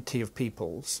lands are empty of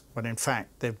peoples, when in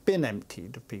fact they've been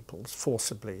emptied of peoples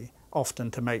forcibly, often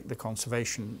to make the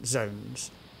conservation zones.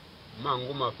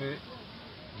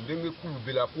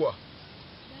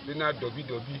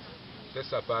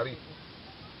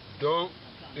 Donc,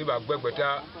 il va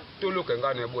gbegbetia tout le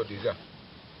kenga nebo déjà.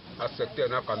 A secteur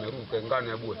na Cameroun kenga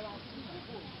nebo.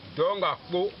 Donc a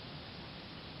po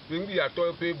bingi ya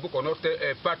to pe buko no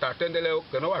te pata tendele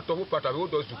keno wa to pata wo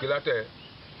do zukilate.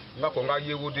 Nga konga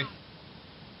yewudi.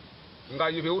 Nga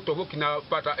yebe wo to kina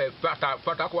pata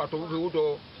pata ko to wo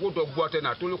do boate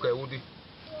na tout le ke wudi.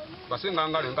 Parce que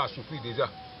nga suffit déjà.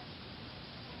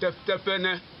 Te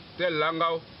pene te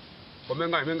langao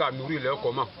komenga menga nourrir le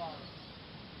comment.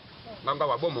 Maintenant,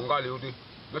 il faut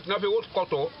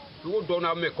donner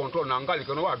mes contrôles dans le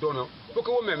que nous avons pour que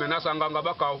vous me menacez en ganga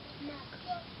bakao.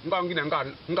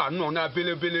 Nga non na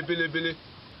bele.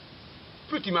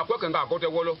 Puis tu m'as quoi que nga côté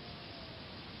wolo.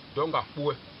 Donc nga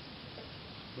poué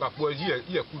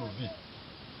y kulubi.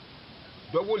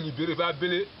 Donc vous libérez va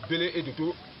bele et de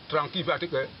tout tranquille parce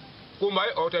que comment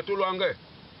est tout loin.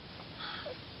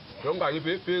 Donc nga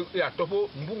yebe et à topo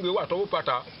mbunge wa topo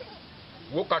pata.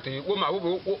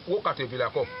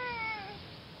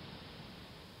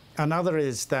 Another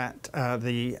is that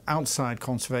the outside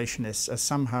conservationists are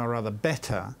somehow or other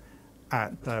better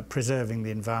at preserving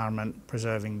the environment,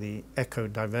 preserving the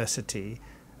eco-diversity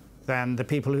than the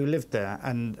people who lived there.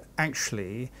 And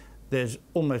actually, there's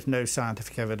almost no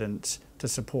scientific evidence to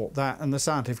support that, and the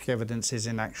scientific evidence is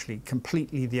in actually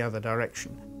completely the other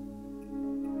direction.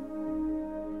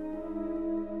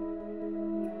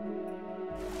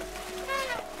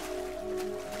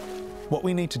 What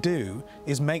we need to do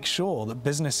is make sure that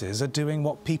businesses are doing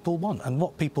what people want, and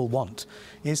what people want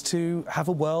is to have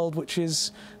a world which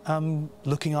is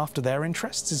looking after their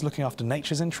interests, is looking after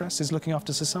nature's interests, is looking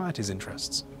after society's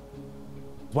interests.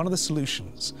 One of the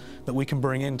solutions that we can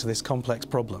bring into this complex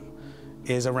problem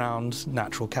is around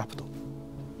natural capital.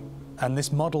 And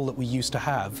this model that we used to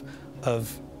have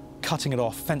of cutting it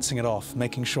off, fencing it off,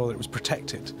 making sure that it was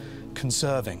protected,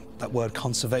 conserving, that word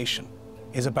conservation,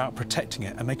 is about protecting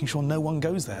it and making sure no one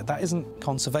goes there. That isn't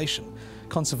conservation.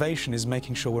 Conservation is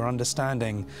making sure we're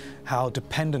understanding how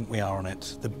dependent we are on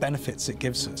it, the benefits it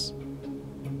gives us.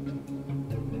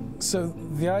 So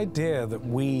the idea that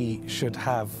we should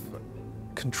have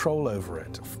control over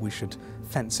it, we should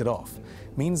fence it off,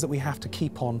 means that we have to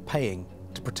keep on paying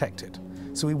to protect it.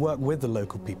 So we work with the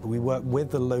local people, we work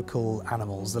with the local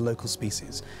animals, the local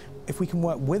species. If we can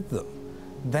work with them,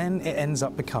 then it ends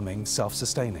up becoming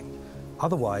self-sustaining.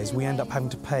 Otherwise, we end up having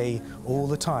to pay all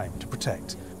the time to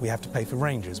protect. We have to pay for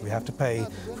rangers, we have to pay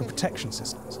for protection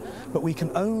systems. But we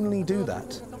can only do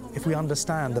that if we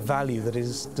understand the value that it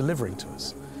is delivering to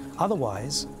us.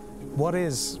 Otherwise, what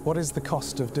is the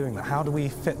cost of doing that? How do we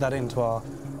fit that into our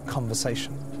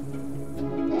conversation?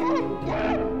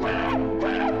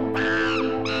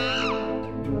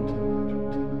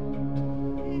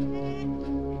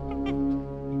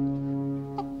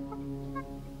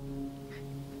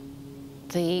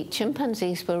 The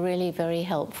chimpanzees were really very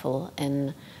helpful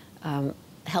in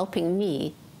helping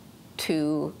me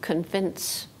to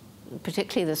convince,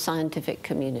 particularly the scientific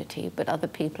community, but other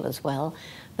people as well,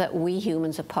 that we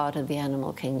humans are part of the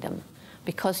animal kingdom.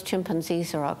 Because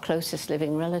chimpanzees are our closest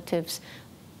living relatives,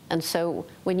 and so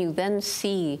when you then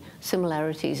see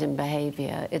similarities in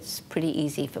behavior, it's pretty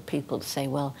easy for people to say,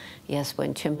 well, yes,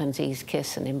 when chimpanzees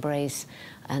kiss and embrace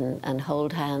and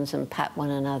hold hands and pat one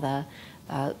another,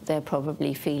 they're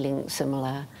probably feeling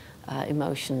similar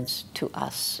emotions to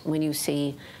us. When you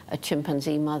see a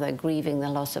chimpanzee mother grieving the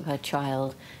loss of her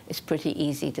child, it's pretty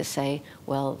easy to say,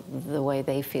 well, the way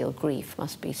they feel grief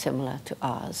must be similar to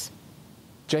ours.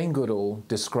 Jane Goodall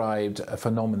described a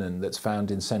phenomenon that's found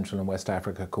in Central and West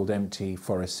Africa called empty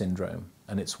forest syndrome,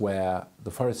 and it's where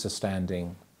the forests are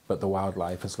standing, but the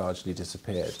wildlife has largely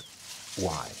disappeared.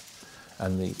 Why?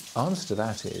 And the answer to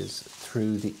that is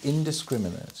through the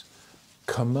indiscriminate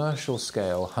commercial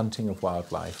scale hunting of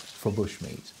wildlife for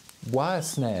bushmeat. Wire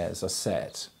snares are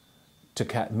set to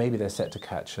catch, maybe they're set to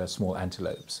catch small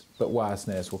antelopes, but wire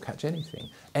snares will catch anything.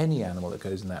 Any animal that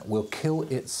goes in that will kill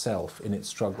itself in its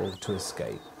struggle to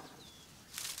escape.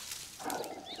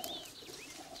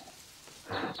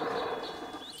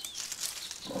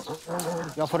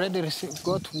 You have already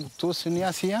got two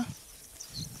snares here,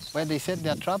 where they set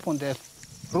their trap on the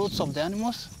roots of the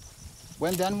animals.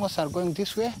 When the animals are going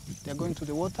this way, they're going to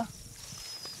the water.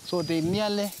 So they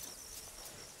nearly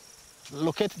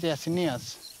locate their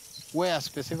snares, where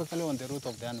specifically on the root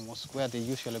of the animals, where they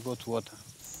usually go to water.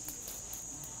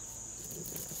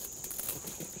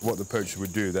 What the poachers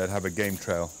would do, they'd have a game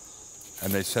trail,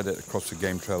 and they set it across the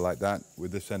game trail like that,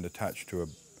 with this end attached to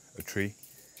a tree.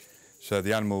 So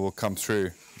the animal will come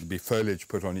through, there'll be foliage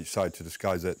put on each side to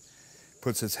disguise it,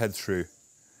 puts its head through,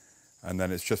 and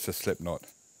then it's just a slip knot.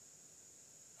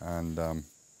 And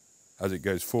as it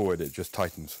goes forward, it just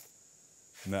tightens.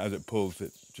 And as it pulls,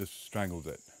 it just strangles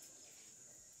it.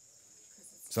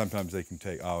 Sometimes they can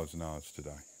take hours and hours to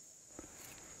die.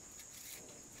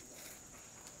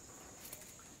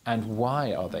 And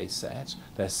why are they set?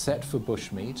 They're set for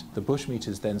bushmeat. The bushmeat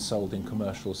is then sold in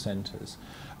commercial centres.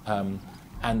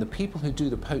 And the people who do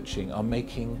the poaching are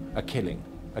making a killing.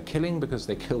 A killing because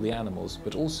they kill the animals,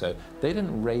 but also they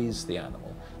didn't raise the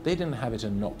animal. They didn't have it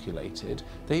inoculated.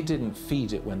 They didn't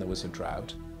feed it when there was a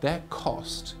drought. Their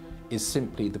cost is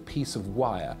simply the piece of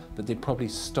wire that they probably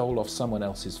stole off someone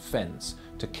else's fence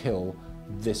to kill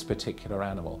this particular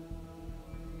animal.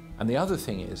 And the other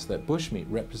thing is that bushmeat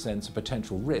represents a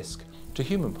potential risk to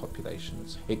human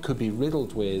populations. It could be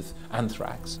riddled with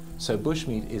anthrax, so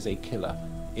bushmeat is a killer,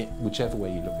 whichever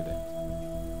way you look at it.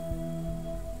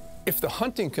 If the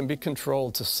hunting can be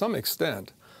controlled to some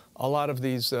extent, a lot of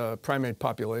these primate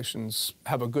populations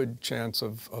have a good chance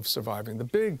of surviving. The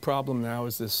big problem now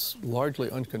is this largely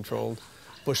uncontrolled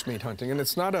bushmeat hunting, and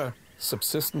it's not a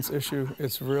subsistence issue.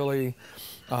 It's really,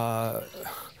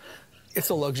 it's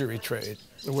a luxury trade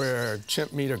where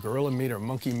chimp meat or gorilla meat or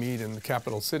monkey meat in the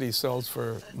capital city sells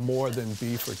for more than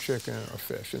beef or chicken or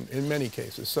fish in many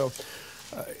cases. So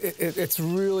it's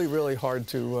really, really hard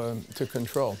to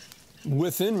control.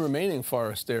 Within remaining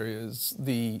forest areas,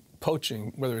 the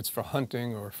poaching, whether it's for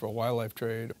hunting or for wildlife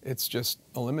trade, it's just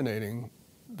eliminating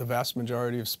the vast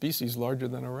majority of species larger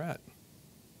than a rat.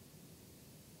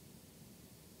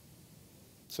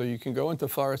 So you can go into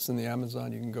forests in the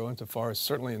Amazon, you can go into forests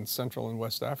certainly in Central and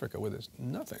West Africa where there's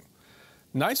nothing.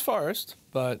 Nice forest,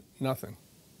 but nothing.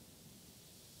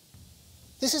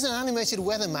 This is an animated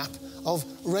weather map of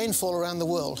rainfall around the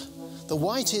world. The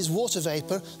white is water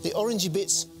vapour, the orangey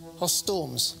bits are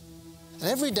storms. And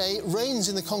every day it rains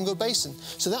in the Congo Basin,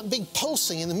 so that big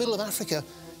pulsing in the middle of Africa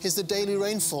is the daily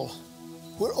rainfall.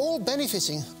 We're all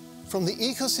benefiting from the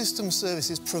ecosystem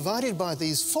services provided by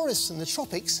these forests in the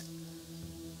tropics,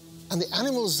 and the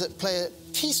animals that play a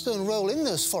keystone role in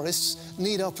those forests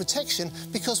need our protection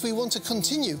because we want to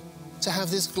continue to have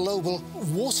this global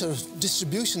water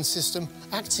distribution system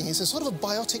acting. It's a sort of a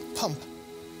biotic pump.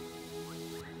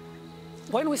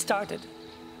 When we started,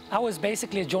 I was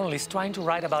basically a journalist trying to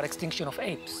write about extinction of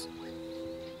apes.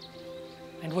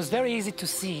 And it was very easy to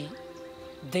see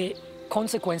the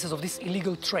consequences of this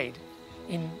illegal trade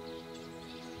in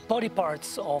body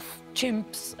parts of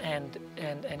chimps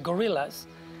and gorillas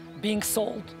being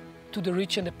sold to the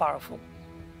rich and the powerful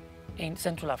in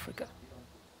Central Africa.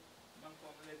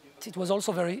 It was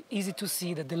also very easy to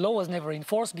see that the law was never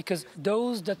enforced because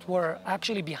those that were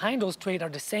actually behind those trade are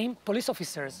the same police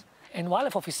officers and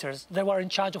wildlife officers that were in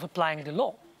charge of applying the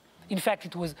law. In fact,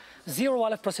 it was zero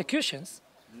wildlife prosecutions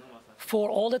for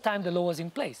all the time the law was in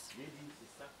place.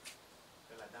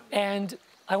 And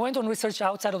I went on research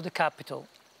outside of the capital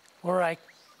where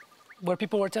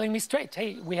people were telling me straight,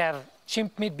 hey, we have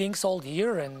chimp meat being sold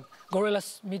here and gorilla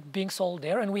meat being sold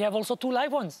there, and we have also 2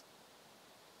 live ones.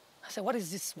 I said, what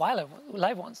is this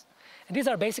live ones? And these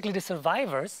are basically the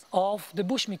survivors of the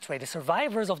bushmeat trade, the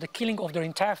survivors of the killing of their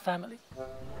entire family.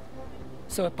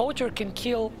 So a poacher can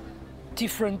kill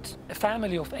a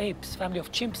family of apes, family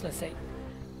of chimps, let's say.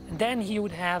 And then he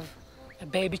would have a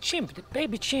baby chimp. The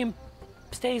baby chimp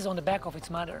stays on the back of its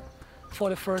mother for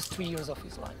the first 3 years of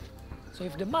his life. So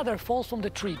if the mother falls from the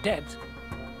tree dead,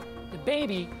 the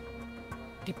baby,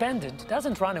 dependent,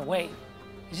 doesn't run away.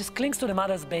 He just clings to the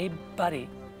mother's body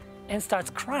and starts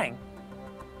crying.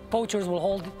 Poachers will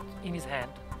hold it in his hand.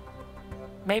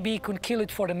 Maybe he can kill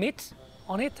it for the meat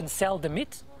on it and sell the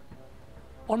meat.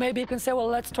 Or maybe he can say, well,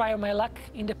 let's try my luck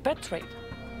in the pet trade.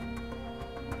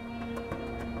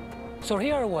 So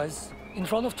here I was, in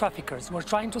front of traffickers who were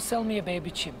trying to sell me a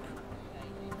baby chimp.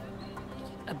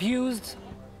 abused,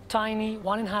 tiny,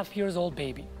 1.5 years old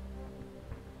baby,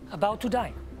 about to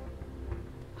die.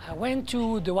 I went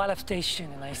to the wildlife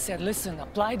station and I said, listen,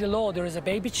 apply the law. There is a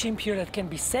baby chimp here that can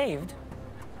be saved.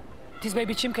 This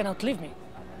baby chimp can outlive me.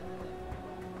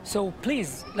 So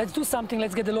please, let's do something,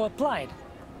 let's get the law applied.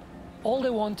 All they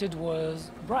wanted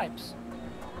was bribes.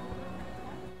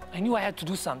 I knew I had to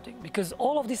do something because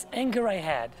all of this anger I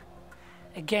had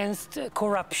against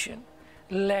corruption,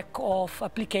 lack of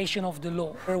application of the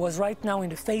law, was right now in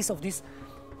the face of this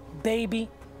baby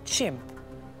chimp.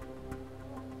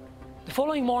 The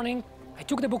following morning, I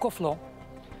took the book of law,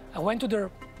 I went to the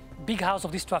big house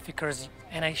of these traffickers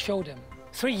and I showed them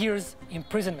 3 years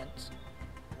imprisonment.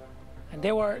 And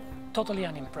they were totally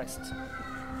unimpressed.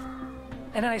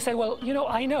 And then I said, well, you know,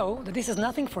 I know that this is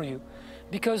nothing for you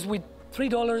because with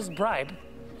 $3 bribe,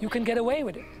 you can get away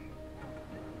with it.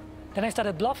 Then I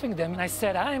started bluffing them and I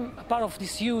said, I'm a part of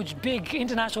this huge, big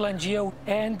international NGO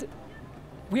and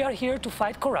we are here to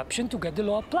fight corruption to get the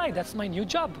law applied. That's my new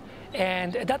job.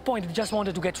 And at that point, I just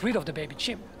wanted to get rid of the baby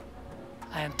chimp.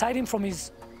 I untied him from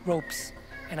his ropes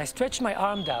and I stretched my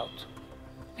arm out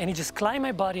and he just climbed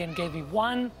my body and gave me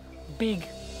one big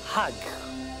hug.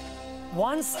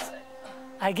 Once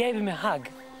I gave him a hug,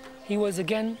 he was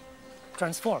again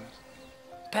transformed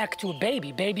back to a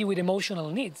baby with emotional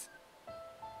needs.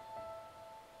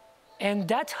 And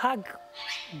that hug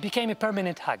became a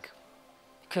permanent hug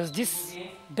because this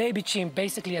baby chimp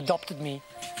basically adopted me.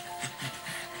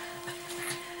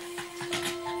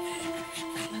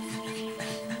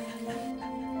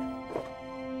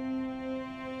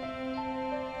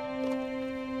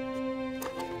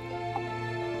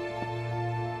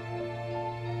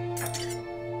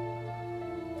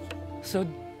 So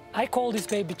I call this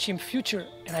baby chimp future,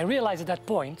 and I realized at that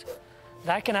point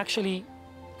that I can actually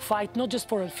fight not just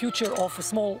for a future of a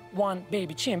small one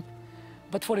baby chimp,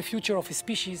 but for the future of a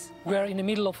species. We are in the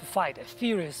middle of a fight, a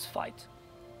furious fight.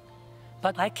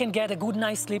 But I can get a good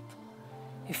night's sleep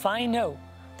if I know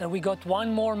that we got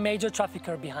one more major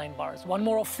trafficker behind bars, one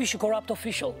more official, corrupt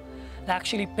official that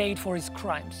actually paid for his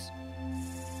crimes.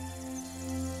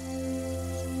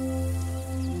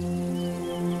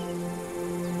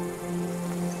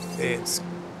 It's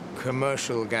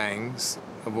commercial gangs,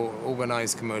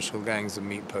 organized commercial gangs of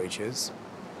meat poachers,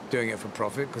 doing it for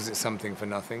profit because it's something for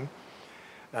nothing.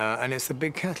 And it's the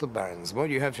big cattle barons. What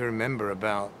you have to remember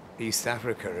about East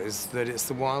Africa is that it's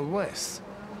the Wild West.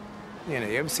 You know,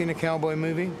 you ever seen a cowboy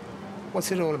movie?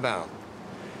 What's it all about?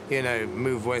 You know,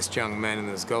 move west, young men, and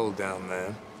there's gold down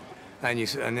there. And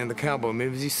in the cowboy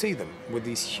movies, you see them with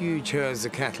these huge herds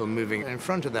of cattle moving. And in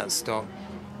front of that stock,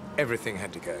 everything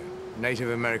had to go.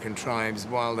 Native American tribes,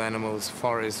 wild animals,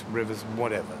 forests, rivers,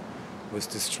 whatever, was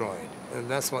destroyed. And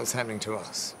that's what's happening to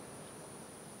us.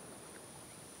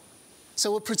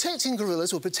 So we're protecting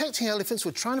gorillas, we're protecting elephants,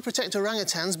 we're trying to protect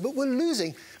orangutans, but we're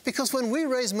losing because when we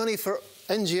raise money for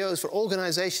NGOs, for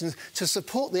organisations to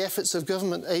support the efforts of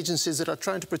government agencies that are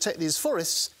trying to protect these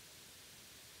forests,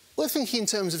 we're thinking in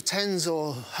terms of tens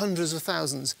or hundreds of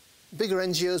thousands. Bigger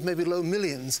NGOs, maybe low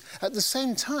millions. At the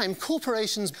same time,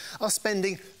 corporations are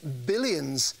spending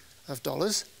billions of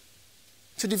dollars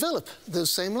to develop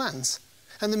those same lands.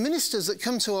 And the ministers that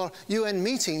come to our UN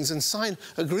meetings and sign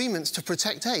agreements to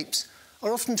protect apes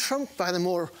are often trumped by the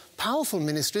more powerful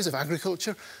ministries of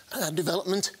agriculture and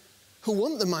development who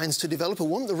want the mines to develop, who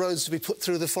want the roads to be put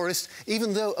through the forest,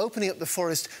 even though opening up the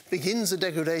forest begins a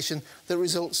degradation that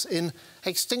results in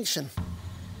extinction.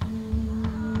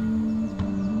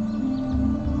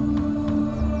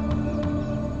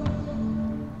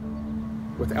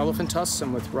 With elephant tusks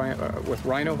and with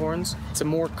rhino horns, it's a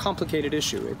more complicated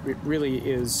issue. It really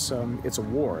is, it's a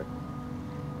war.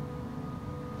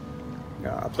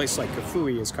 A place like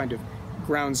Kafue is kind of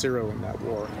ground zero in that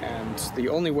war, and the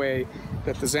only way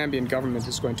that the Zambian government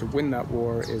is going to win that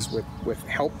war is with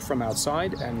help from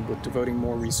outside and with devoting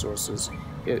more resources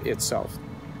itself.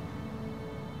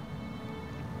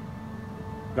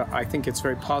 But I think it's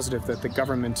very positive that the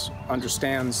government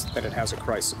understands that it has a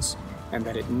crisis and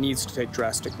that it needs to take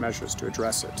drastic measures to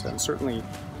address it. And certainly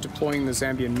deploying the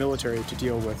Zambian military to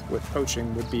deal with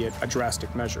poaching would be a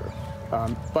drastic measure.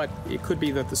 But it could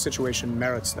be that the situation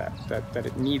merits that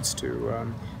it needs to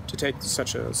take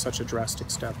such a drastic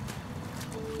step.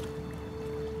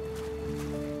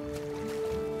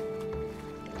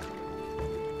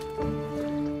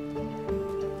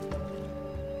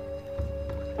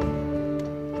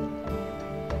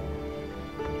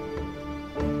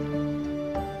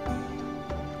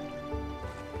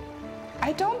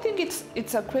 I don't think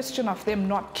it's a question of them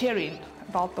not caring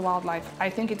about the wildlife. I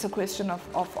think it's a question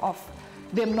of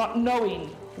them not knowing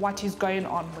what is going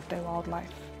on with their wildlife.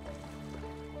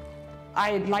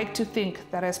 I'd like to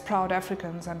think that as proud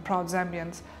Africans and proud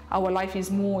Zambians, our life is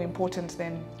more important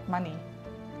than money.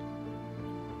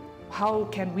 How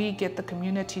can we get the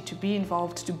community to be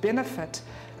involved, to benefit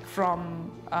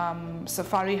from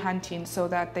safari hunting so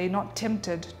that they're not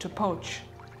tempted to poach?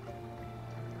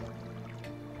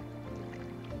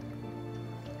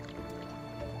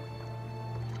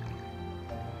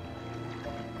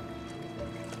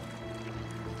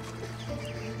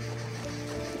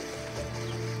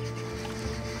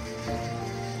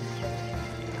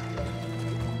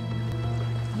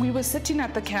 We were sitting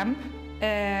at the camp,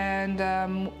 and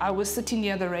I was sitting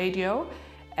near the radio,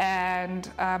 and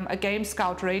a game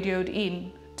scout radioed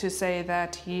in to say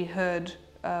that he heard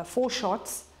 4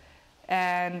 shots,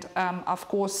 and of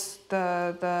course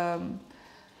the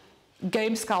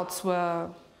game scouts were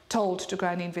told to go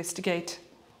and investigate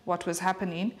what was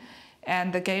happening,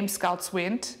 and the game scouts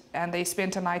went and they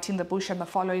spent a night in the bush, and the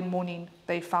following morning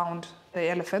they found the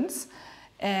elephants.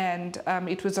 And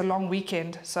it was a long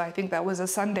weekend, so I think that was a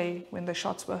Sunday when the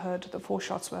shots were heard, the 4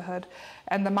 shots were heard.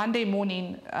 And the Monday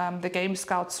morning, the game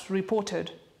scouts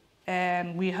reported,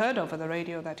 and we heard over the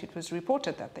radio that it was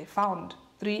reported that they found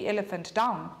 3 elephants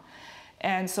down.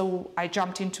 And so I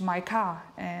jumped into my car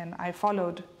and I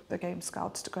followed the game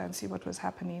scouts to go and see what was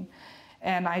happening.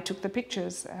 And I took the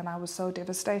pictures, and I was so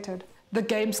devastated. The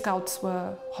game scouts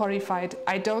were horrified.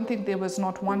 I don't think there was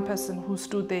not one person who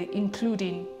stood there,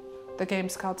 including the game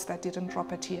scouts, that didn't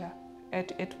drop a tear.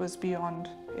 It was beyond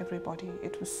everybody.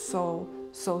 It was so,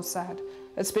 so sad,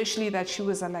 especially that she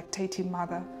was a lactating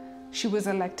mother. She was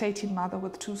a lactating mother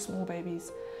with 2 small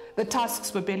babies. The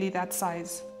tusks were barely that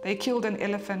size. They killed an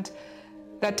elephant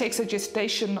that takes a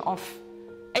gestation of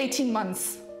 18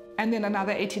 months and then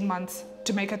another 18 months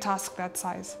to make a tusk that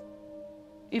size.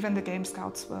 Even the game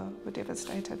scouts were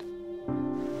devastated.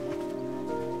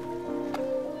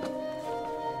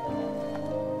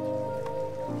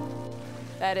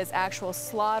 That is actual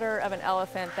slaughter of an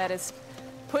elephant that is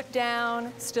put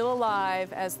down, still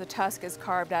alive, as the tusk is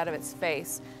carved out of its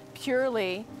face,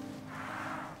 purely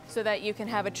so that you can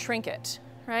have a trinket,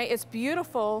 right? It's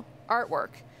beautiful artwork.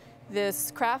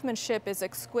 This craftsmanship is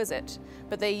exquisite,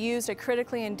 but they used a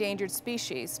critically endangered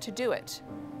species to do it.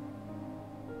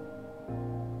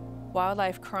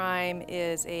 Wildlife crime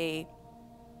is a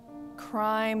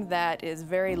crime that is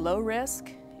very low risk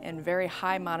and very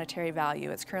high monetary value.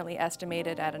 It's currently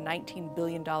estimated at a $19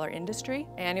 billion industry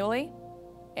annually.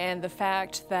 And the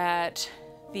fact that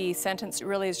the sentence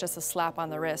really is just a slap on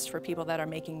the wrist for people that are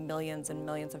making millions and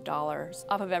millions of dollars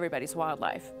off of everybody's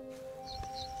wildlife.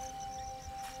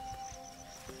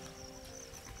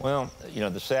 Well, you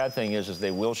know, the sad thing is they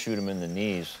will shoot them in the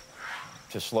knees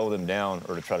to slow them down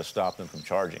or to try to stop them from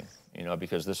charging. You know,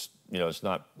 because this, you know, it's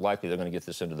not likely they're going to get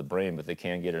this into the brain, but they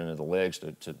can get it into the legs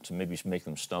to maybe make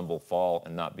them stumble, fall,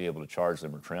 and not be able to charge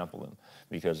them or trample them.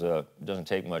 Because it doesn't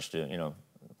take much to, you know,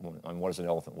 I mean, what does an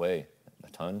elephant weigh? A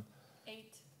ton?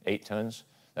 8 tons?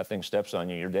 That thing steps on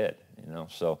you, you're dead, you know?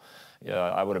 So yeah,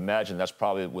 I would imagine that's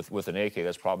probably, with an AK,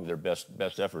 that's probably their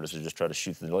best effort, is to just try to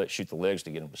shoot the legs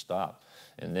to get them to stop.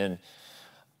 And then,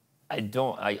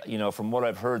 you know, from what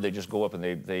I've heard, they just go up and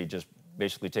they just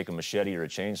basically take a machete or a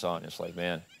chainsaw, and it's like,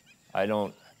 man,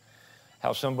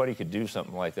 how somebody could do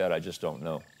something like that, I just don't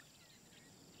know.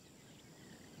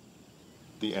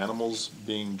 The animals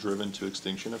being driven to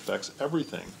extinction affects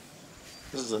everything.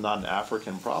 This is not an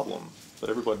African problem, but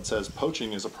everybody says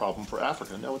poaching is a problem for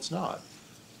Africa. No, it's not.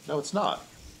 No, it's not.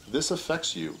 This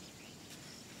affects you.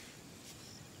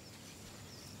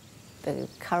 The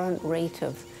current rate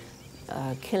of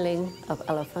killing of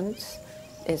elephants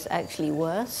is actually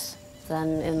worse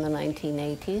than in the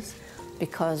 1980s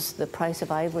because the price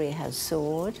of ivory has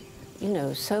soared. You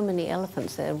know, so many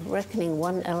elephants. They're reckoning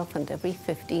 1 elephant every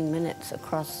 15 minutes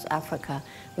across Africa.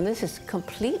 And this is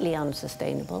completely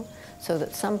unsustainable, so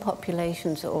that some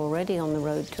populations are already on the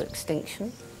road to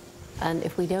extinction. And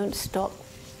if we don't stop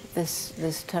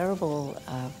this terrible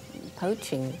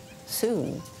poaching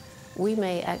soon, we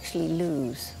may actually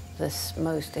lose this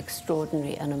most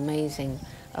extraordinary and amazing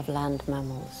of land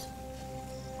mammals.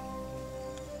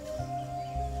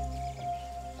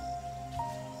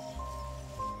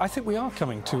 I think we are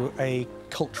coming to a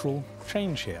cultural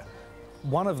change here.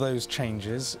 One of those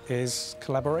changes is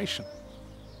collaboration.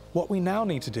 What we now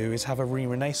need to do is have a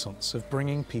renaissance of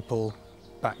bringing people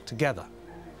back together.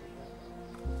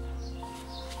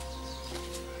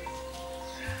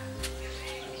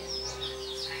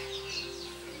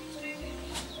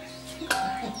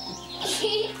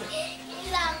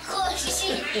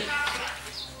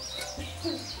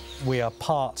 We are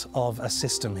part of a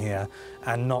system here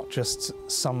and not just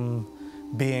some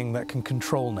being that can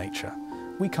control nature.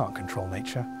 We can't control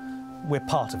nature. We're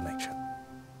part of nature.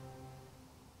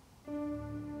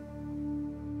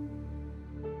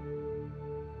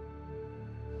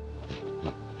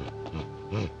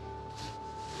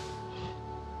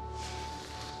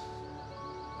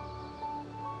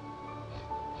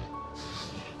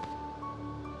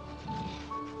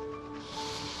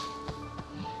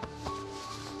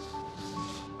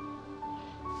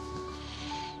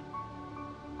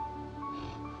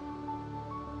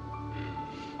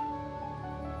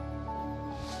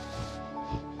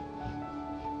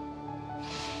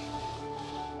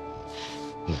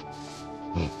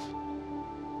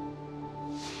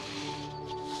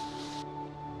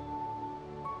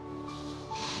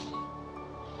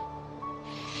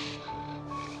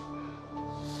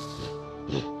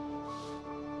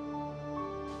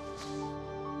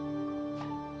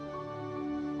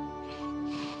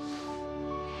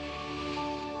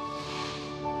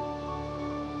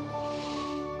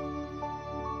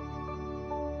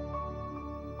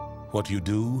 What you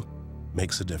do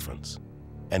makes a difference,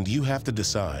 and you have to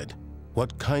decide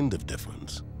what kind of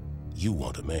difference you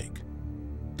want to make.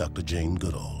 Dr. Jane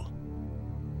Goodall.